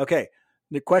 Okay.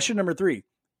 The question number 3,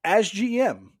 as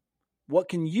GM, what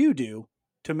can you do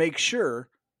to make sure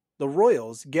the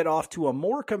Royals get off to a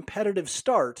more competitive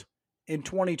start in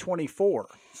 2024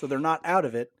 so they're not out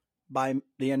of it by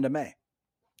the end of May?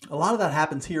 A lot of that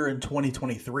happens here in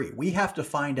 2023. We have to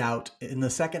find out in the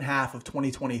second half of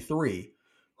 2023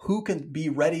 who can be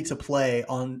ready to play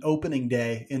on opening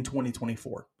day in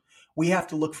 2024. We have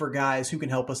to look for guys who can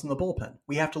help us in the bullpen.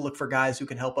 We have to look for guys who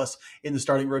can help us in the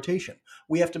starting rotation.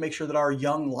 We have to make sure that our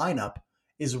young lineup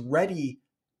is ready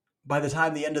by the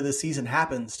time the end of the season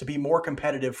happens to be more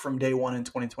competitive from day one in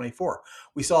 2024.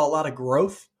 We saw a lot of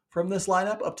growth from this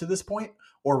lineup up to this point,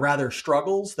 or rather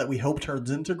struggles that we hope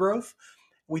turns into growth.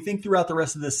 we think throughout the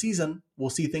rest of this season, we'll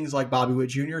see things like Bobby Witt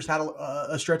Jr.'s had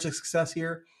a stretch of success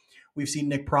here. We've seen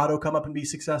Nick Prado come up and be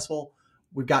successful.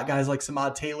 We've got guys like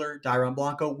Samad Taylor, Dyron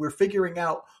Blanco. We're figuring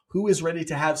out who is ready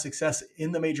to have success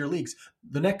in the major leagues.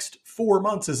 The next 4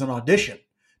 months is an audition.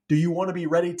 Do you want to be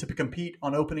ready to compete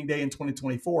on opening day in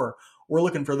 2024? We're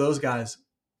looking for those guys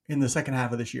in the second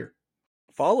half of this year.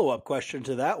 Follow-up question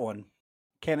to that one.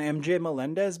 Can MJ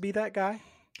Melendez be that guy?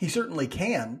 He certainly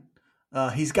can.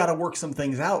 He's got to work some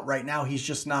things out. Right now, he's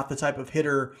just not the type of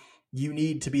hitter you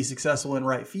need to be successful in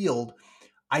right field.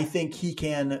 I think he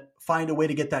can find a way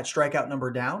to get that strikeout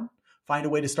number down, find a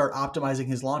way to start optimizing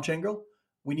his launch angle.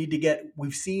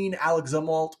 We've seen Alex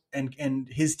Zumwalt and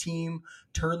his team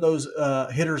turn those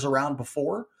hitters around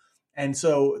before. And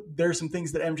so there's some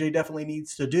things that MJ definitely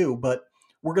needs to do, but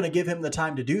we're going to give him the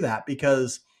time to do that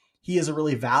because he is a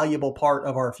really valuable part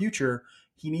of our future.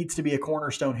 He needs to be a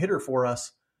cornerstone hitter for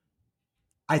us.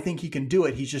 I think he can do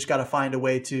it. He's just got to find a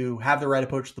way to have the right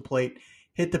approach to the plate,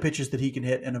 hit the pitches that he can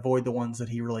hit, and avoid the ones that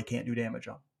he really can't do damage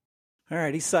on. All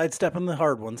right, he's sidestepping the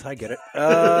hard ones. I get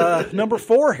it. Number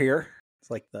 4 here. It's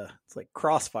like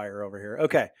crossfire over here.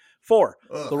 Okay, 4.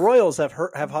 Ugh. The Royals have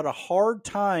had a hard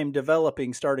time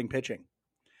developing starting pitching.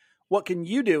 What can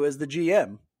you do as the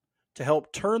GM to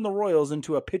help turn the Royals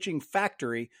into a pitching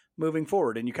factory moving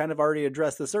forward? And you kind of already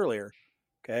addressed this earlier.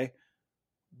 Okay,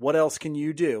 what else can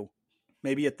you do,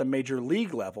 maybe at the major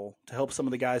league level, to help some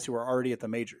of the guys who are already at the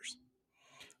majors?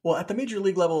 Well, at the major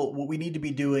league level, what we need to be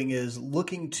doing is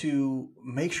looking to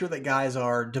make sure that guys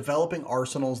are developing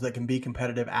arsenals that can be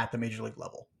competitive at the major league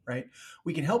level, right?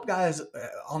 We can help guys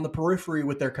on the periphery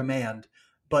with their command,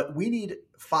 but we need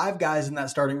 5 guys in that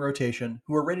starting rotation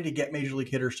who are ready to get major league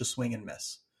hitters to swing and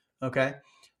miss, okay?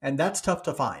 And that's tough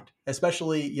to find,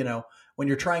 especially, when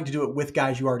you're trying to do it with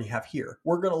guys you already have here.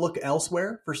 We're going to look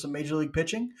elsewhere for some major league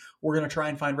pitching. We're going to try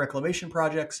and find reclamation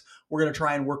projects. We're going to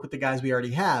try and work with the guys we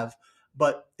already have.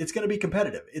 But it's going to be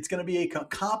competitive. It's going to be a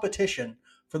competition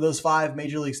for those 5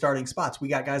 major league starting spots. We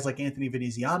got guys like Anthony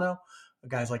Veneziano,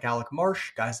 guys like Alec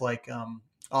Marsh, guys like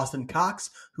Austin Cox,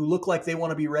 who look like they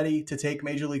want to be ready to take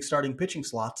major league starting pitching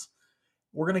slots.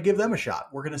 We're going to give them a shot.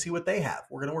 We're going to see what they have.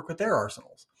 We're going to work with their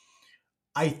arsenals.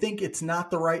 I think it's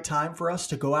not the right time for us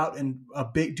to go out and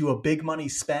do a big money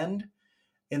spend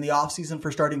in the offseason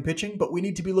for starting pitching, but we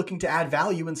need to be looking to add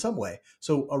value in some way.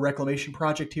 So a reclamation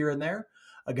project here and there,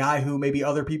 a guy who maybe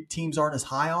other teams aren't as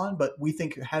high on, but we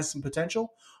think has some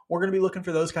potential. We're going to be looking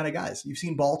for those kind of guys. You've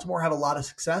seen Baltimore have a lot of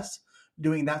success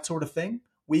doing that sort of thing.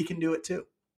 We can do it too.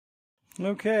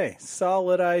 Okay,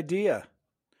 solid idea.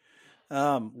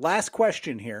 Last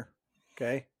question here.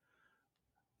 Okay.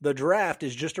 The draft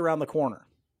is just around the corner.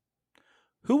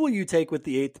 Who will you take with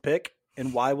the 8th pick,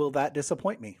 and why will that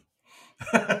disappoint me?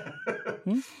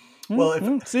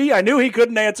 Well, see, I knew he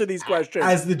couldn't answer these questions.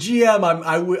 As the GM,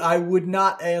 I would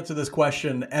not answer this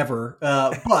question ever.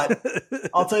 But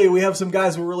I'll tell you, we have some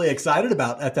guys we're really excited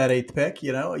about at that 8th pick.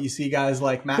 You see guys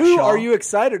like Matt Shaw. Who are you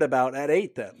excited about at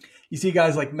 8 then? You see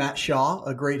guys like Matt Shaw,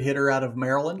 a great hitter out of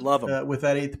Maryland. Love him. With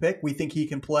that 8th pick. We think he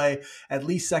can play at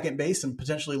least second base and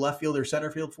potentially left field or center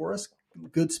field for us.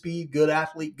 Good speed, good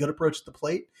athlete, good approach to the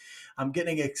plate. I'm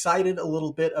getting excited a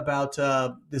little bit about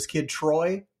this kid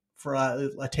Troy. For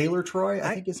Taylor Troy,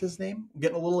 I think is his name. I'm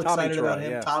getting a little excited about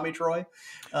him. Yeah. Tommy Troy.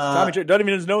 Tommy Troy doesn't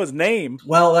even know his name.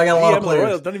 Well, I got a lot of players.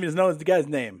 Royals don't even know the guy's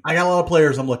name. I got a lot of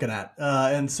players I'm looking at.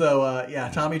 And so,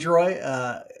 Tommy Troy,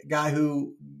 guy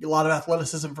who a lot of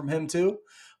athleticism from him too.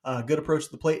 Good approach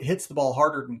to the plate, hits the ball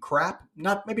harder than crap.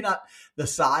 Maybe not the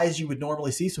size you would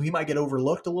normally see, so he might get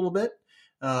overlooked a little bit.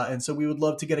 And so we would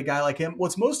love to get a guy like him.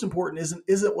 What's most important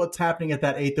isn't what's happening at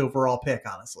that 8th overall pick,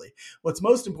 honestly. What's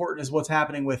most important is what's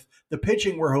happening with the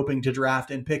pitching we're hoping to draft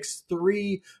in picks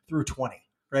 3 through 20,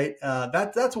 right?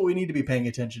 That's what we need to be paying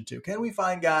attention to. Can we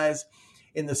find guys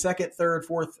in the 2nd, 3rd,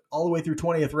 4th, all the way through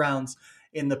 20th rounds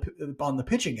on the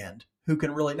pitching end who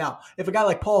can really, now, if a guy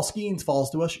like Paul Skeens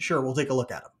falls to us, sure, we'll take a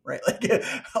look at him, right? Like,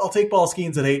 I'll take Paul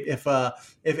Skeens at 8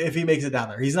 if he makes it down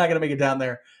there. He's not going to make it down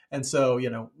there. And so,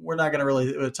 we're not going to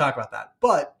really talk about that.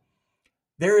 But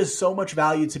there is so much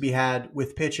value to be had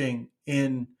with pitching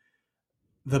in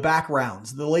the back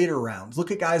rounds, the later rounds.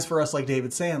 Look at guys for us like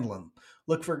David Sandlin.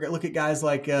 Look at guys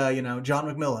like John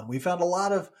McMillan. We found a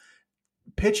lot of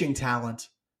pitching talent.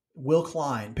 Will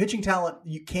Klein, pitching talent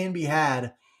can be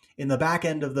had in the back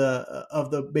end of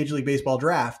the Major League Baseball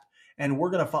draft. And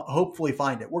we're going to hopefully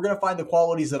find it. We're going to find the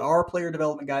qualities that our player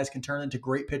development guys can turn into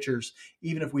great pitchers,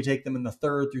 even if we take them in the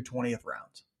 3rd through 20th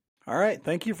rounds. All right.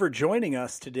 Thank you for joining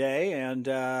us today. And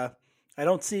I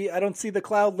don't see the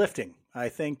cloud lifting. I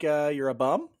think you're a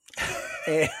bum.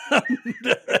 And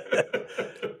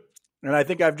And I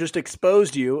think I've just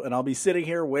exposed you, and I'll be sitting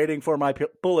here waiting for my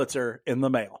Pulitzer in the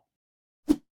mail.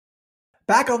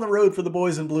 Back on the road for the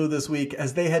boys in blue this week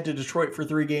as they head to Detroit for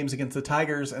 3 games against the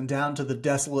Tigers and down to the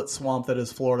desolate swamp that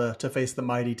is Florida to face the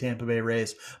mighty Tampa Bay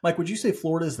Rays. Mike, would you say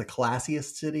Florida is the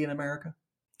classiest city in America?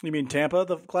 You mean Tampa,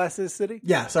 the classiest city?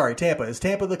 Yeah, sorry, Tampa. Is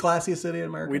Tampa the classiest city in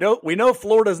America? We know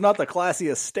Florida's not the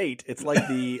classiest state. It's like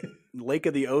the Lake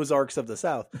of the Ozarks of the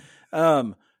South.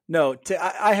 No,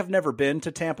 I have never been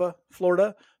to Tampa,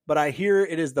 Florida, but I hear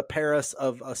it is the Paris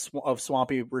of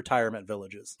swampy retirement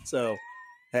villages. So,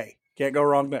 hey, can't go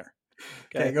wrong there.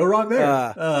 Okay. Can't go wrong there.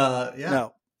 Yeah.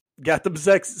 No, got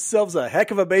themselves a heck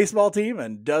of a baseball team,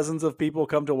 and dozens of people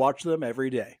come to watch them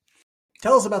every day.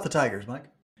 Tell us about the Tigers, Mike.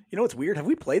 You know what's weird? Have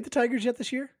we played the Tigers yet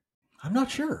this year? I'm not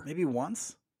sure. Maybe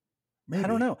once? Maybe. I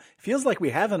don't know. It feels like we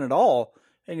haven't at all.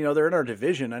 And, they're in our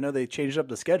division. I know they changed up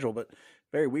the schedule, but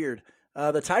very weird.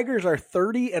 The Tigers are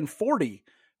 30-40,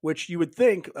 which you would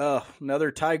think, another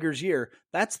Tigers year.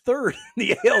 That's third in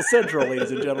the AL Central,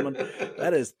 ladies and gentlemen.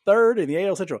 That is third in the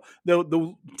AL Central.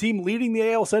 The team leading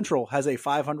the AL Central has a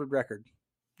 500 record.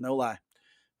 No lie.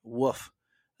 Woof.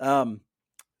 So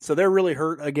they're really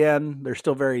hurt again. They're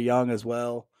still very young as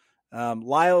well.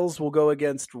 Lyles will go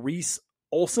against Reese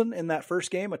Olson in that first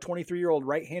game, a 23-year-old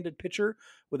right-handed pitcher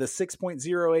with a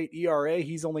 6.08 ERA.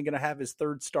 He's only going to have his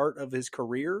third start of his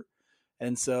career.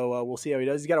 And so we'll see how he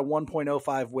does. He's got a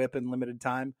 1.05 whip in limited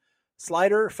time.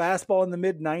 Slider, fastball in the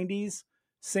mid-90s,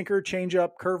 sinker,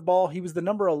 changeup, curveball. He was the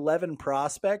number 11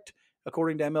 prospect,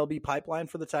 according to MLB Pipeline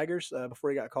for the Tigers before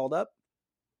he got called up.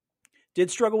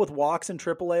 Did struggle with walks in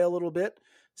AAA a little bit.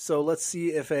 So let's see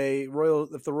if the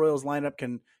Royals lineup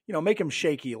can, make him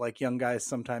shaky like young guys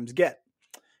sometimes get.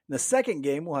 In the second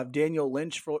game, we'll have Daniel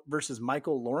Lynch versus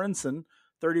Michael Lawrenson,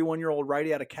 31-year-old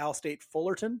righty out of Cal State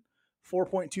Fullerton,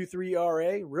 4.23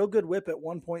 ERA, real good whip at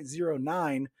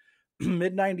 1.09,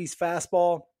 mid-90s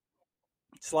fastball,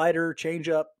 slider,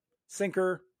 changeup,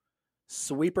 sinker,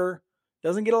 sweeper.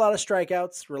 Doesn't get a lot of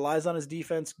strikeouts, relies on his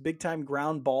defense, big-time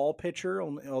ground ball pitcher,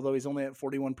 although he's only at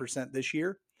 41% this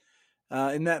year.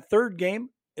 In that third game,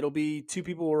 it'll be two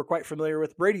people we're quite familiar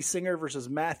with, Brady Singer versus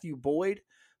Matthew Boyd,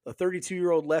 the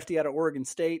 32-year-old lefty out of Oregon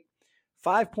State,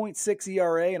 5.6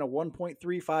 ERA and a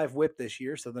 1.35 whip this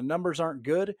year, so the numbers aren't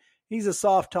good. He's a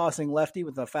soft-tossing lefty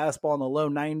with a fastball in the low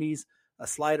 90s, a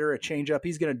slider, a changeup.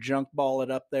 He's going to junk ball it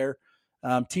up there.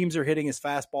 Teams are hitting his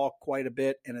fastball quite a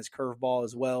bit and his curveball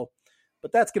as well.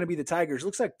 But that's going to be the Tigers.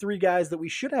 Looks like 3 guys that we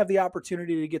should have the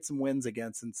opportunity to get some wins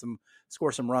against and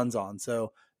score some runs on.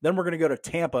 So then we're going to go to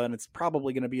Tampa, and it's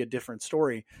probably going to be a different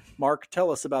story. Mark,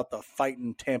 tell us about the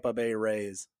fighting Tampa Bay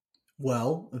Rays.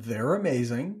 Well, they're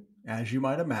amazing. As you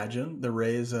might imagine, the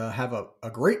Rays have a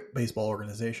great baseball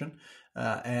organization,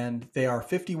 and they are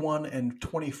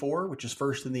 51-24, which is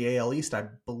first in the AL East. I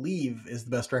believe is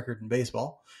the best record in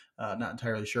baseball. Not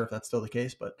entirely sure if that's still the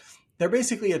case, but they're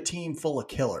basically a team full of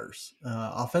killers.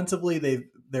 Offensively,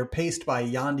 they're paced by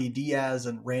Yandy Diaz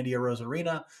and Randy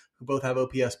Arozarena, who both have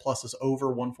OPS pluses over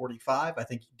 145. I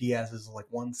think Diaz is like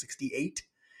 168,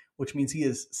 which means he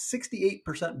is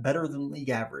 68% better than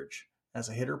league average as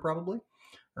a hitter, probably.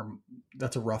 Or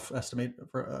that's a rough estimate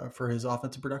for his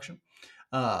offensive production.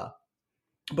 But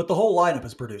the whole lineup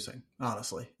is producing,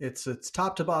 honestly. It's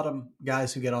top to bottom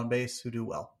guys who get on base, who do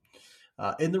well.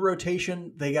 In the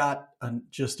rotation, they got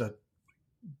just a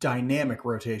dynamic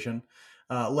rotation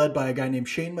led by a guy named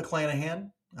Shane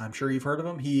McClanahan. I'm sure you've heard of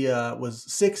him. He was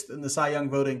 6th in the Cy Young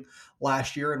voting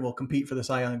last year and will compete for the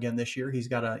Cy Young again this year. He's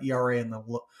got an ERA in the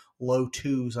low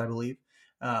 2s, I believe.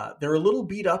 They're a little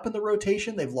beat up in the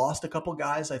rotation. They've lost a couple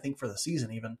guys, I think, for the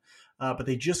season even. But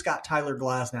they just got Tyler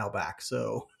Glasnow back.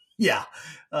 So, yeah,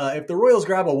 if the Royals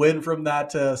grab a win from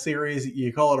that series,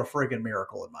 you call it a friggin'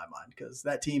 miracle in my mind, because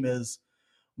that team is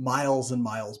miles and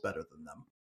miles better than them.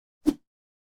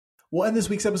 We'll end this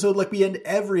week's episode like we end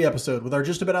every episode with our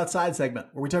Just A Bit Outside segment,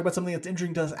 where we talk about something that's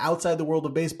interesting to us outside the world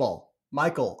of baseball.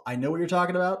 Michael, I know what you're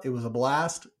talking about. It was a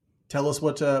blast. Tell us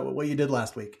what you did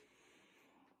last week.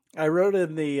 I wrote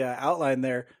in the outline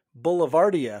there,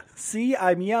 Boulevardia. See,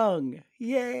 I'm young.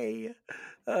 Yay.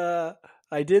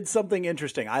 I did something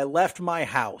interesting. I left my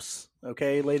house.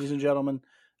 Okay, ladies and gentlemen,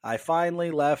 I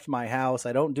finally left my house.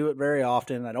 I don't do it very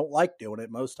often. I don't like doing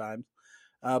it most times.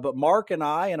 But Mark and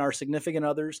I and our significant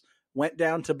others went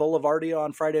down to Boulevardia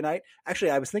on Friday night.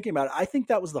 Actually, I was thinking about it. I think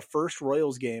that was the first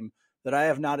Royals game that I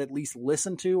have not at least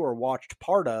listened to or watched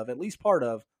at least part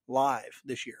of, live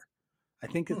this year. I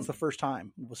think it's the first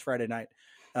time. It was Friday night.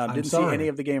 Didn't see any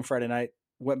of the game Friday night.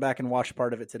 Went back and watched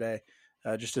part of it today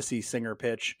just to see Singer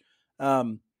pitch.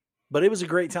 But it was a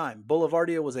great time.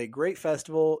 Boulevardia was a great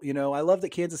festival. I love that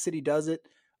Kansas City does it.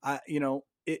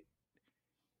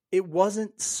 it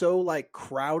wasn't so like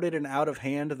crowded and out of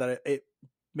hand that it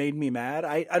made me mad.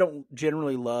 I don't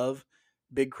generally love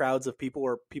big crowds of people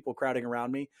or people crowding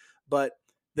around me, but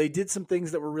they did some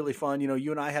things that were really fun. You know,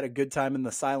 you and I had a good time in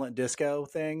the silent disco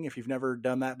thing. If you've never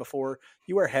done that before,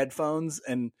 you wear headphones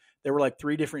and there were like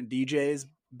 3 different DJs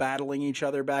battling each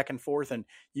other back and forth, and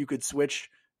you could switch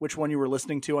which one you were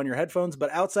listening to on your headphones. But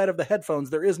outside of the headphones,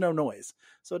 there is no noise.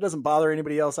 So it doesn't bother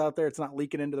anybody else out there. It's not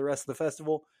leaking into the rest of the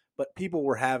festival, but people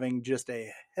were having just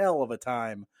a hell of a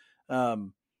time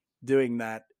doing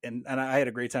that. And I had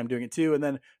a great time doing it too. And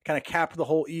then kind of capped the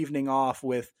whole evening off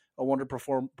with a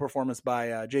wonderful performance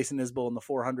by Jason Isbell in the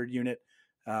 400 unit,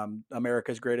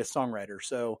 America's Greatest Songwriter.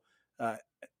 So,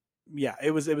 yeah, it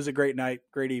was a great night,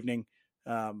 great evening.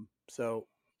 So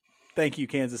thank you,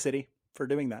 Kansas City, for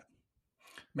doing that.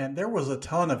 Man, there was a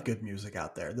ton of good music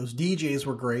out there. Those DJs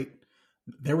were great.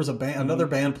 There was a band, another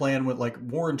band playing with like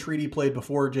Warren Treaty played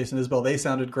before Jason Isbell. They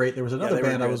sounded great. There was another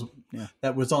band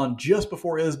that was on just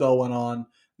before Isbell went on.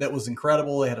 That was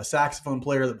incredible. They had a saxophone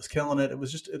player that was killing it. It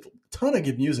was just a ton of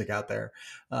good music out there.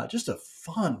 Just a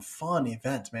fun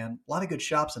event, man. A lot of good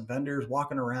shops and vendors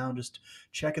walking around, just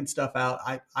checking stuff out.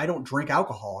 I don't drink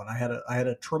alcohol, and I had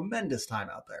a tremendous time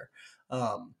out there.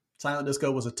 Silent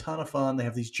Disco was a ton of fun. They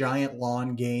have these giant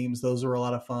lawn games. Those are a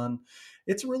lot of fun.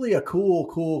 It's really a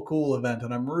cool event,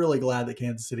 and I'm really glad that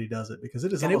Kansas City does it because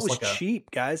it is and almost it was like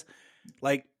cheap, guys.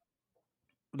 Like,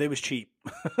 it was cheap.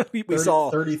 we 30,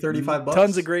 saw $35.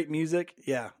 Tons of great music.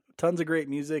 Yeah, tons of great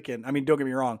music. And I mean, don't get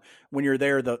me wrong. When you're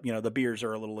there, the beers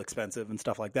are a little expensive and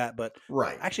stuff like that. But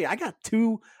right, actually, I got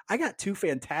two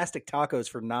fantastic tacos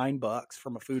for $9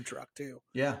 from a food truck too.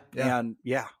 Yeah. And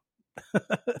yeah.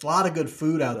 A lot of good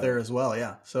food out there as well.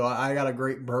 Yeah. So I got a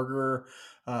great burger.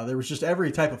 There was just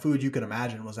every type of food you could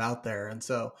imagine was out there. And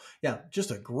so, yeah,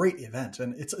 just a great event.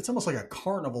 And it's almost like a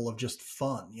carnival of just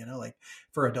fun, like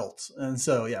for adults. And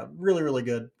so, yeah, really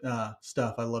good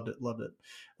stuff. I loved it.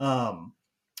 I'm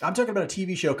talking about a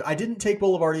TV show. I didn't take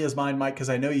Boulevardia as mine, Mike, because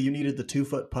I know you needed the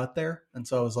 2-foot putt there. And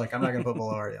so I was like, I'm not going to put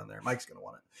Boulevardia on there. Mike's going to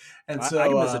want it. And so I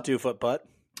can miss a 2-foot putt.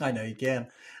 I know you can.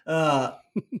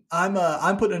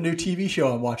 I'm putting a new TV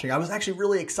show I'm watching. I was actually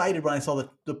really excited when I saw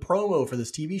the promo for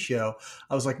this TV show.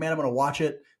 I was like, man, I'm going to watch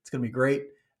it. It's going to be great.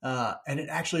 And it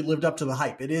actually lived up to the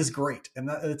hype. It is great. And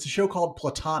it's a show called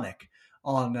Platonic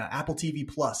on Apple TV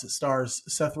Plus. It stars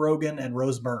Seth Rogen and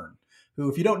Rose Byrne, who,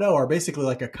 if you don't know, are basically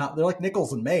like they're like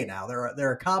Nichols and May now.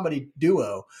 They're a comedy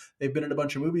duo. They've been in a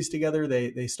bunch of movies together.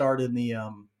 They starred in the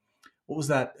what was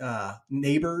that?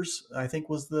 Neighbors, I think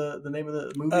was the name of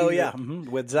the movie. Oh yeah,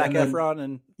 with Zac Efron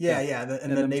and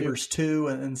and then Neighbors 2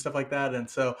 and stuff like that. And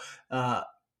so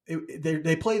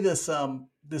they play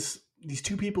these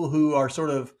two people who are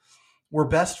were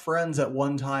best friends at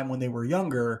one time when they were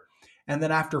younger, and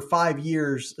then after 5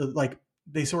 years, like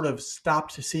they sort of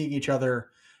stopped seeing each other.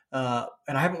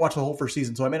 And I haven't watched the whole first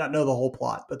season, so I may not know the whole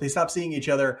plot. But they stopped seeing each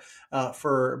other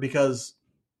because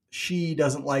she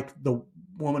doesn't like the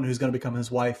woman who's going to become his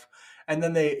wife. And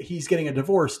then he's getting a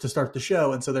divorce to start the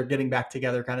show. And so they're getting back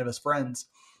together kind of as friends.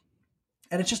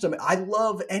 And it's just, I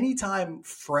love anytime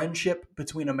friendship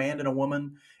between a man and a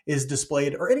woman is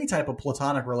displayed, or any type of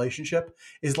platonic relationship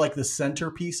is like the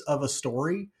centerpiece of a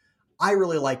story. I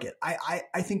really like it.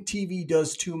 I think TV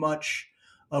does too much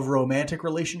of romantic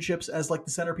relationships as like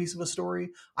the centerpiece of a story.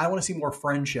 I want to see more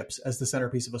friendships as the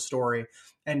centerpiece of a story.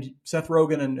 And Seth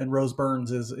Rogen and Rose Byrne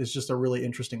is just a really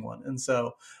interesting one. And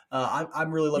so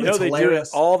I'm really loving it. They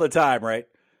hilarious. Do it all the time, right?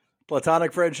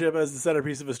 Platonic friendship as the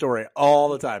centerpiece of a story all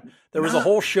the time. There was a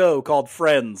whole show called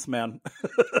Friends, man.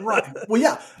 Right. Well,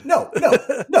 yeah. No.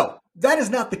 That is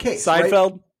not the case.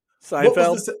 Seinfeld? Right?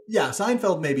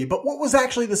 Seinfeld maybe. But what was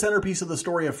actually the centerpiece of the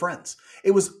story of Friends?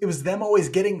 It was them always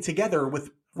getting together with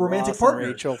romantic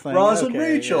partners. Ross and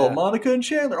Rachel, Monica and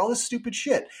Chandler, all this stupid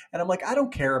shit. And I'm like, I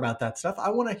don't care about that stuff. I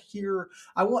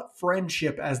want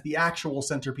friendship as the actual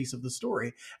centerpiece of the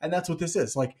story. And that's what this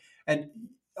is. Like, and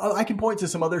I can point to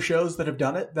some other shows that have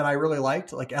done it that I really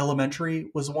liked. Like Elementary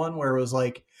was one where it was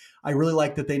like, I really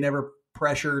liked that they never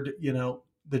pressured,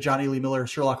 the Johnny Lee Miller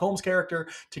Sherlock Holmes character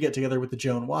to get together with the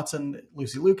Joan Watson,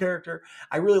 Lucy Liu character.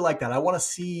 I really like that. I want to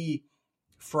see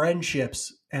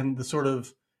friendships and the sort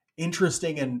of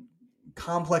interesting and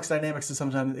complex dynamics that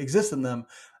sometimes exist in them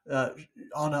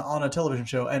on a television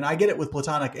show. And I get it with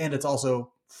Platonic, and it's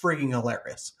also frigging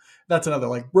hilarious. That's another,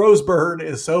 like, Rose Byrne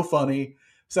is so funny.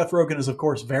 Seth Rogen is, of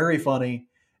course, very funny.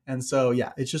 And so,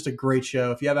 yeah, it's just a great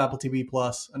show. If you have Apple TV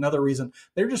Plus, another reason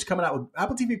they're just coming out with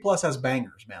Apple TV Plus has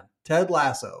bangers, man. Ted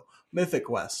Lasso, Mythic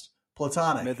Quest,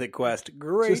 Platonic. Mythic Quest,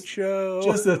 great show.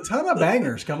 Just a ton of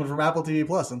bangers coming from Apple TV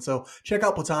Plus. And so check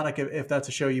out Platonic if that's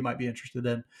a show you might be interested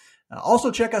in.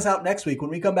 Also, check us out next week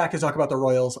when we come back to talk about the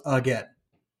Royals again,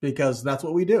 because that's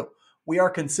what we do. We are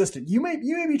consistent. You may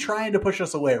be trying to push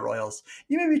us away, Royals.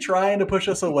 You may be trying to push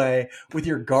us away with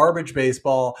your garbage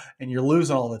baseball, and you're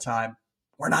losing all the time.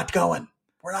 We're not going.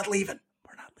 We're not leaving.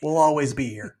 We'll always be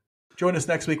here. Join us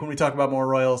next week when we talk about more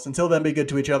Royals. Until then, be good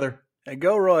to each other. And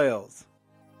go Royals.